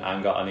promotion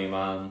and got a new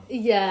man.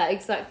 Yeah,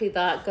 exactly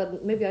that.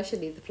 God, maybe I should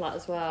leave the flat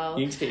as well.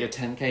 You need to get your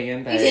 10k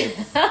in, babe.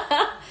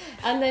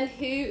 And then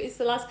who is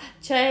the last?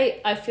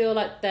 Che. I feel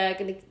like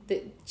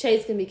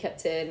Che's gonna be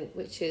kept in,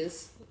 which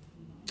is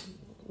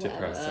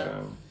whatever.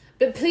 Depressing.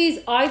 But please,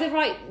 either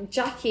write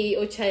Jackie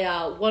or Che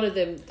out. One of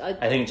them. I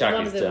think one of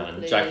Jackie's them, done.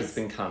 please. Jackie's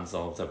been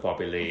cancelled, so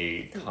Bobby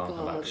Lee can't come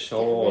God, back, get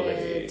surely.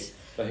 rid.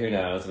 But who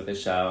knows with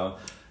this show?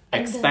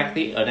 And Expect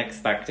then- the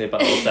unexpected,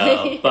 but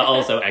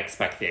also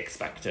expect the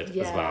expected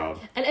as well.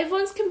 And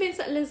everyone's convinced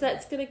that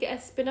Lizette's going to get a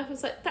spin-off.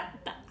 It's like, that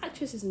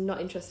actress is not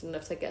interested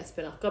enough to get a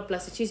spin-off. God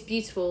bless her. She's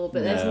beautiful,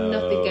 but there's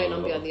nothing going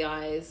on beyond the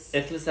eyes.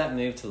 If Lizette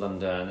moved to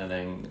London and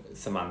then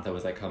Samantha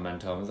was like her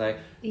mentor and was like,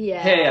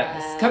 Yeah.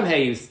 Hey, come here,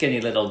 you skinny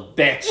little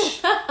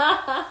bitch.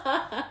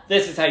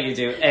 This is how you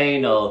do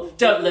anal.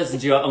 Don't listen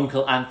to your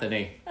Uncle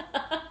Anthony.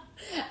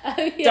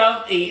 Oh, yeah.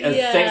 Don't eat a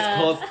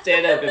 6-course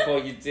dinner before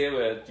you do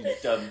it, you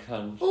dumb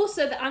cunt.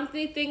 Also, the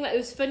Anthony thing, like, it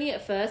was funny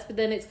at first, but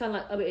then it's kind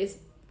of like, it is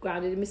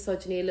grounded in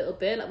misogyny a little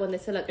bit. Like, when they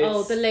say, like,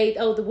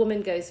 the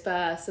woman goes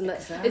first, and like,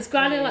 it's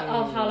grounded like,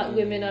 how like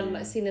women are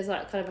like seen as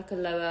like kind of like a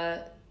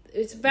lower.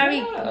 It's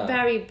very,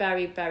 very,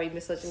 very, very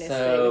misogynistic,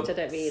 which I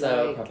don't really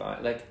like.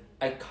 Problematic.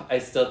 Like, I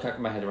still can't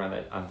get my head around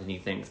that Anthony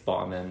thinks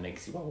bottoming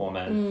makes you a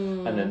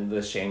woman, and then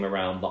the shame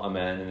around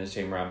bottoming and the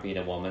shame around being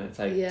a woman. It's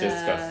like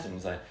disgusting.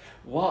 It's like,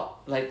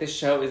 what? Like, this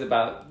show is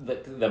about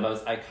the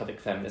most iconic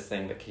feminist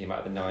thing that came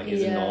out of the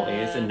 90s and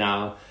noughties, and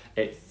now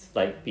it's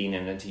like being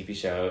in a TV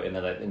show in the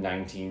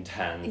 1910s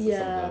or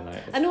something.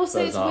 Like, and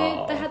also bizarre. it's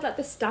weird, they had like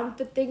the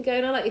Stanford thing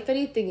going on. Like, if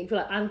anything, you'd be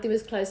like, Anthony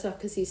was close off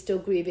because he's still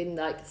grieving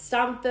like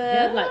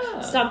Stanford.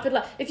 Like, Stanford,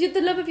 like, if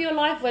the love of your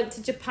life went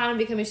to Japan and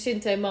became a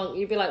Shinto monk,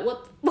 you'd be like,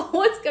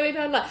 what's going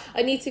on? Like,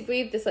 I need to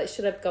grieve this. Like,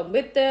 should I have gone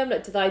with them?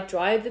 Like, did I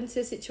drive them to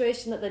a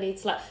situation that they need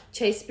to like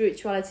chase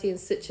spirituality in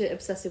such an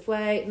obsessive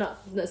way? Not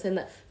saying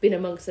that being a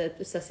monk's an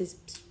obsessive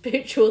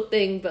spiritual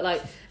thing, but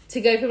like, to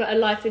go from a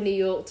life in New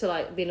York to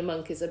like being a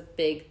monk is a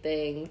big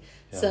thing.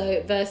 Yeah.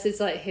 So versus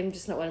like him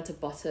just not wanting to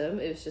bottom,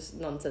 it was just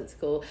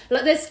nonsensical.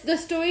 Like, the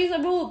stories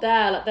are all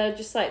there, like they're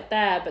just like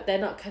there, but they're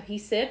not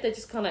cohesive. They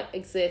just kind of like,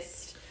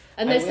 exist,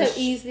 and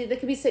they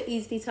can be so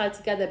easily tied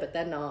together, but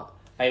they're not.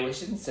 I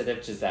wish instead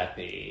of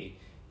Giuseppe,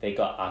 they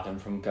got Adam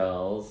from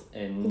Girls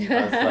in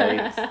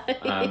as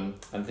like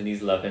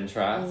Anthony's love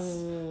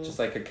interest, just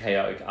like a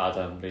chaotic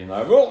Adam being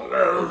like,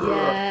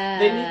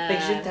 they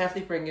should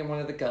definitely bring in one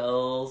of the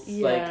girls,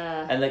 like,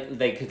 and like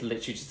they could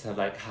literally just have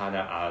like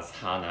Hannah as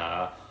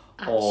Hannah.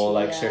 Or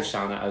like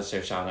Shoshana as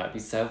Shoshana. It'd be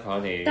so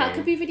funny. That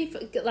could be really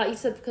like you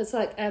said, because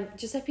like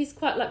Giuseppe's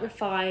quite like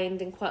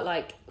refined and quite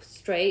like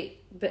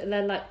straight, but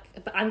then like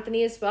but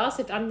Anthony as well.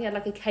 So if Anthony had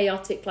like a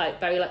chaotic,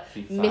 like very like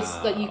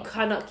like you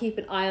cannot keep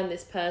an eye on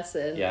this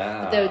person.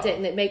 Yeah. They were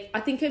dating. I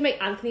think it would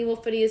make Anthony more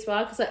funny as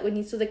well, because like when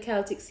you saw the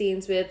chaotic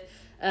scenes with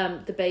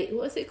the bait,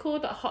 what was it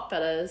called? Like Hot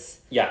Fellas.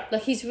 Yeah.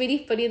 Like, he's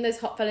really funny in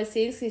those Hot Fellas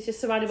scenes because he's just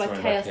surrounded by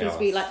chaos. And he's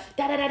really like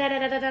da da da da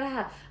da da da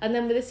da. And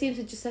then with the scenes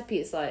with Giuseppe,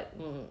 it's like.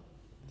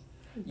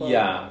 Boring.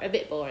 Yeah, a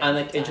bit boring. And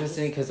like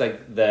interesting because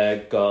like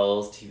the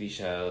Girls TV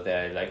show,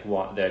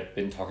 they've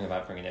been talking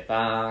about bringing it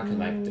back, and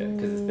like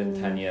because it's been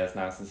 10 years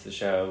now since the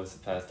show was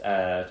first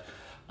aired,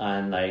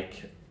 and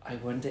like I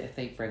wonder if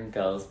they bring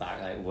Girls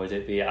back, like would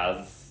it be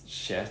as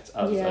shit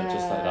as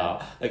just like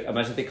that? Like,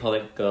 imagine if they call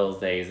it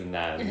Girls Days and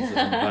Thems,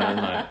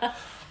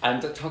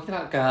 and talking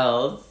about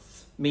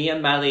girls, me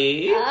and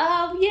Melly,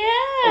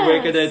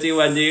 we're gonna do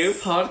a new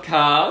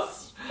podcast.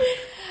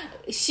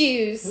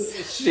 Shoes,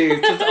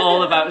 just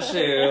all about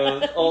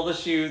shoes, all the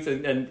shoes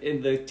and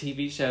in the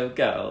TV show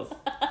Girls.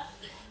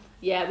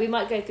 Yeah, we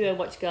might go through and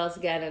watch Girls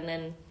again, and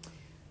then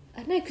I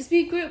don't know, because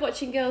we grew up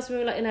watching Girls when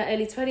we were like in our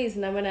early 20s,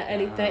 and then when our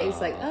early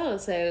 30s, like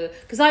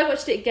because I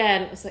watched it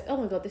again, I was like, oh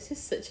my god, this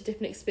is such a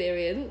different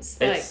experience.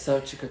 Like, it's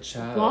such a good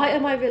show. Why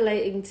am I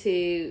relating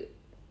to?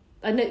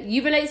 I know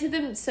you relate to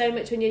them so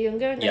much when you're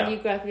younger, and then you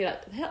grow up and you're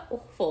like, they're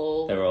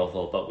awful. They were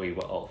awful, but we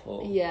were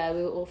awful. Yeah,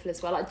 we were awful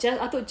as well. Like,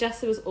 I thought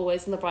Jessa was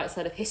always on the bright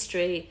side of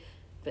history,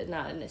 but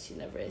no, she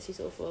never is. She's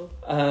awful.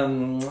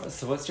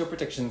 So what's your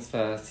predictions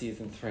for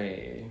season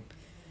 3?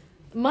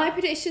 My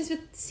predictions for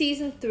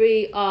season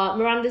 3 are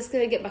Miranda's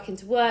going to get back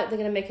into work. They're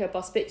going to make her a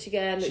boss bitch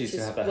again, which She's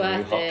is going to have worth a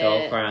new hot it.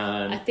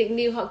 girlfriend. I think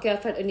new hot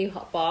girlfriend, a new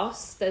hot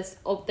boss. There's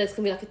going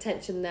to be like a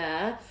tension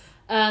there.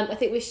 I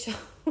think with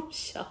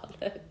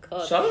Charlotte,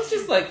 God. Charlotte's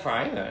just like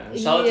frying it.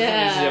 Charlotte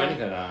doesn't usually do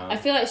anything now. I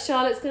feel like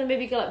Charlotte's gonna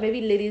maybe go like, maybe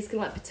Lily's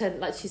gonna like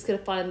pretend like she's gonna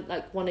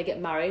want to get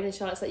married, and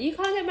Charlotte's like, you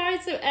can't get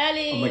married so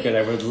early. Oh my god,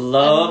 I would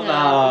love that.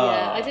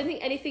 Yeah, I don't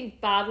think anything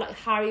bad, like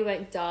Harry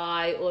won't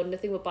die or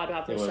nothing will bad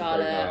happen to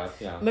Charlotte.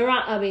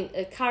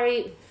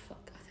 Carrie.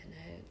 Fuck, I don't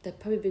know. They're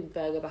probably being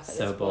burger back at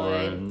So this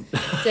boring.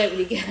 point. Don't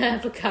really care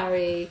for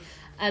Carrie.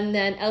 And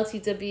then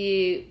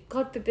LTW,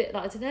 God forbid,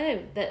 like, I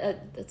don't know,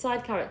 the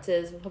side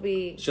characters will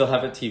probably... She'll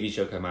have a TV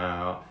show come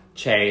out.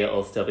 Che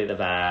will still be the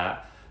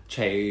vet.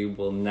 Che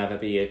will never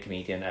be a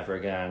comedian ever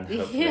again,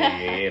 hopefully,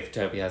 if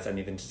Toby has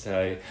anything to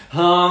say.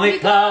 Hold me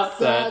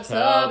closer,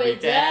 Toby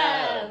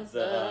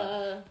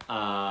Dancer.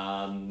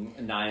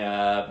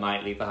 Naya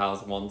might leave the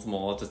house once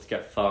more just to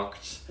get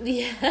fucked.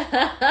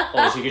 Yeah.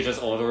 Or she could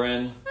just order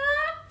in.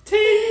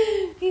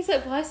 He's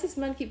like, why does this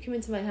man keep coming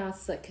to my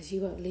house? It's like, because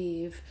you won't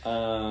leave.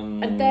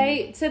 And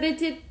this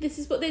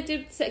is what they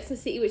did with Sex and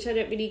the City, which I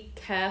don't really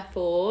care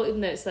for,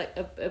 even though it's like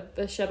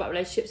a show about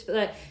relationships, but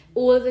like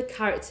all of the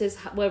characters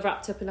were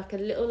wrapped up in like a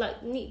little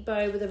like neat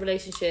bow with a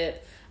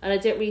relationship, and I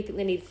don't really think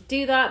they needed to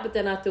do that. But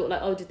then I thought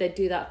like, oh, did they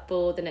do that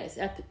for the next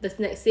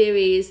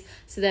series?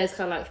 So there's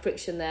kind of like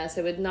friction there.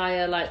 So with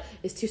Naya, like,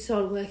 is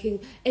Tucson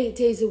working 8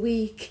 days a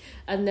week,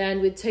 and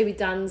then with Toby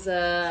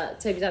Danza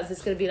is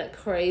going to be like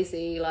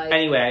crazy. Like,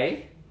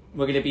 anyway,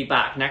 we're going to be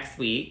back next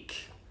week.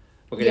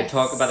 We're going to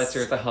talk about the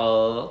series as a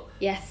whole.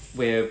 Yes.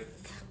 With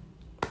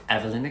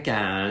Evelyn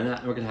again.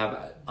 We're going to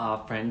have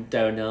our friend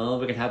Donal.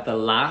 We're going to have the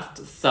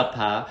last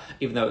supper,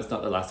 even though it's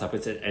not the last supper,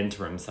 it's an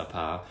interim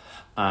supper.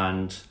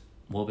 And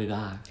we'll be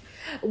back.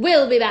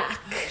 We'll be back.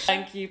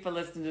 Thank you for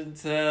listening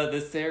to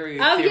the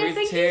series. Oh, series yeah,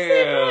 thank 2.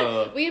 you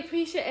so much. We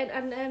appreciate it,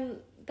 and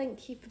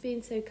thank you for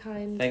being so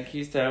kind. Thank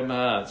you so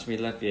much. We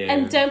love you.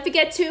 And don't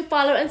forget to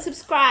follow and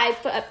subscribe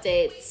for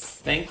updates.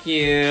 Thank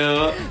you.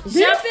 Shopping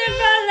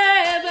for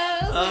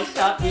labels. Oh,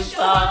 shopping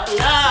for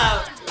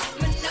love.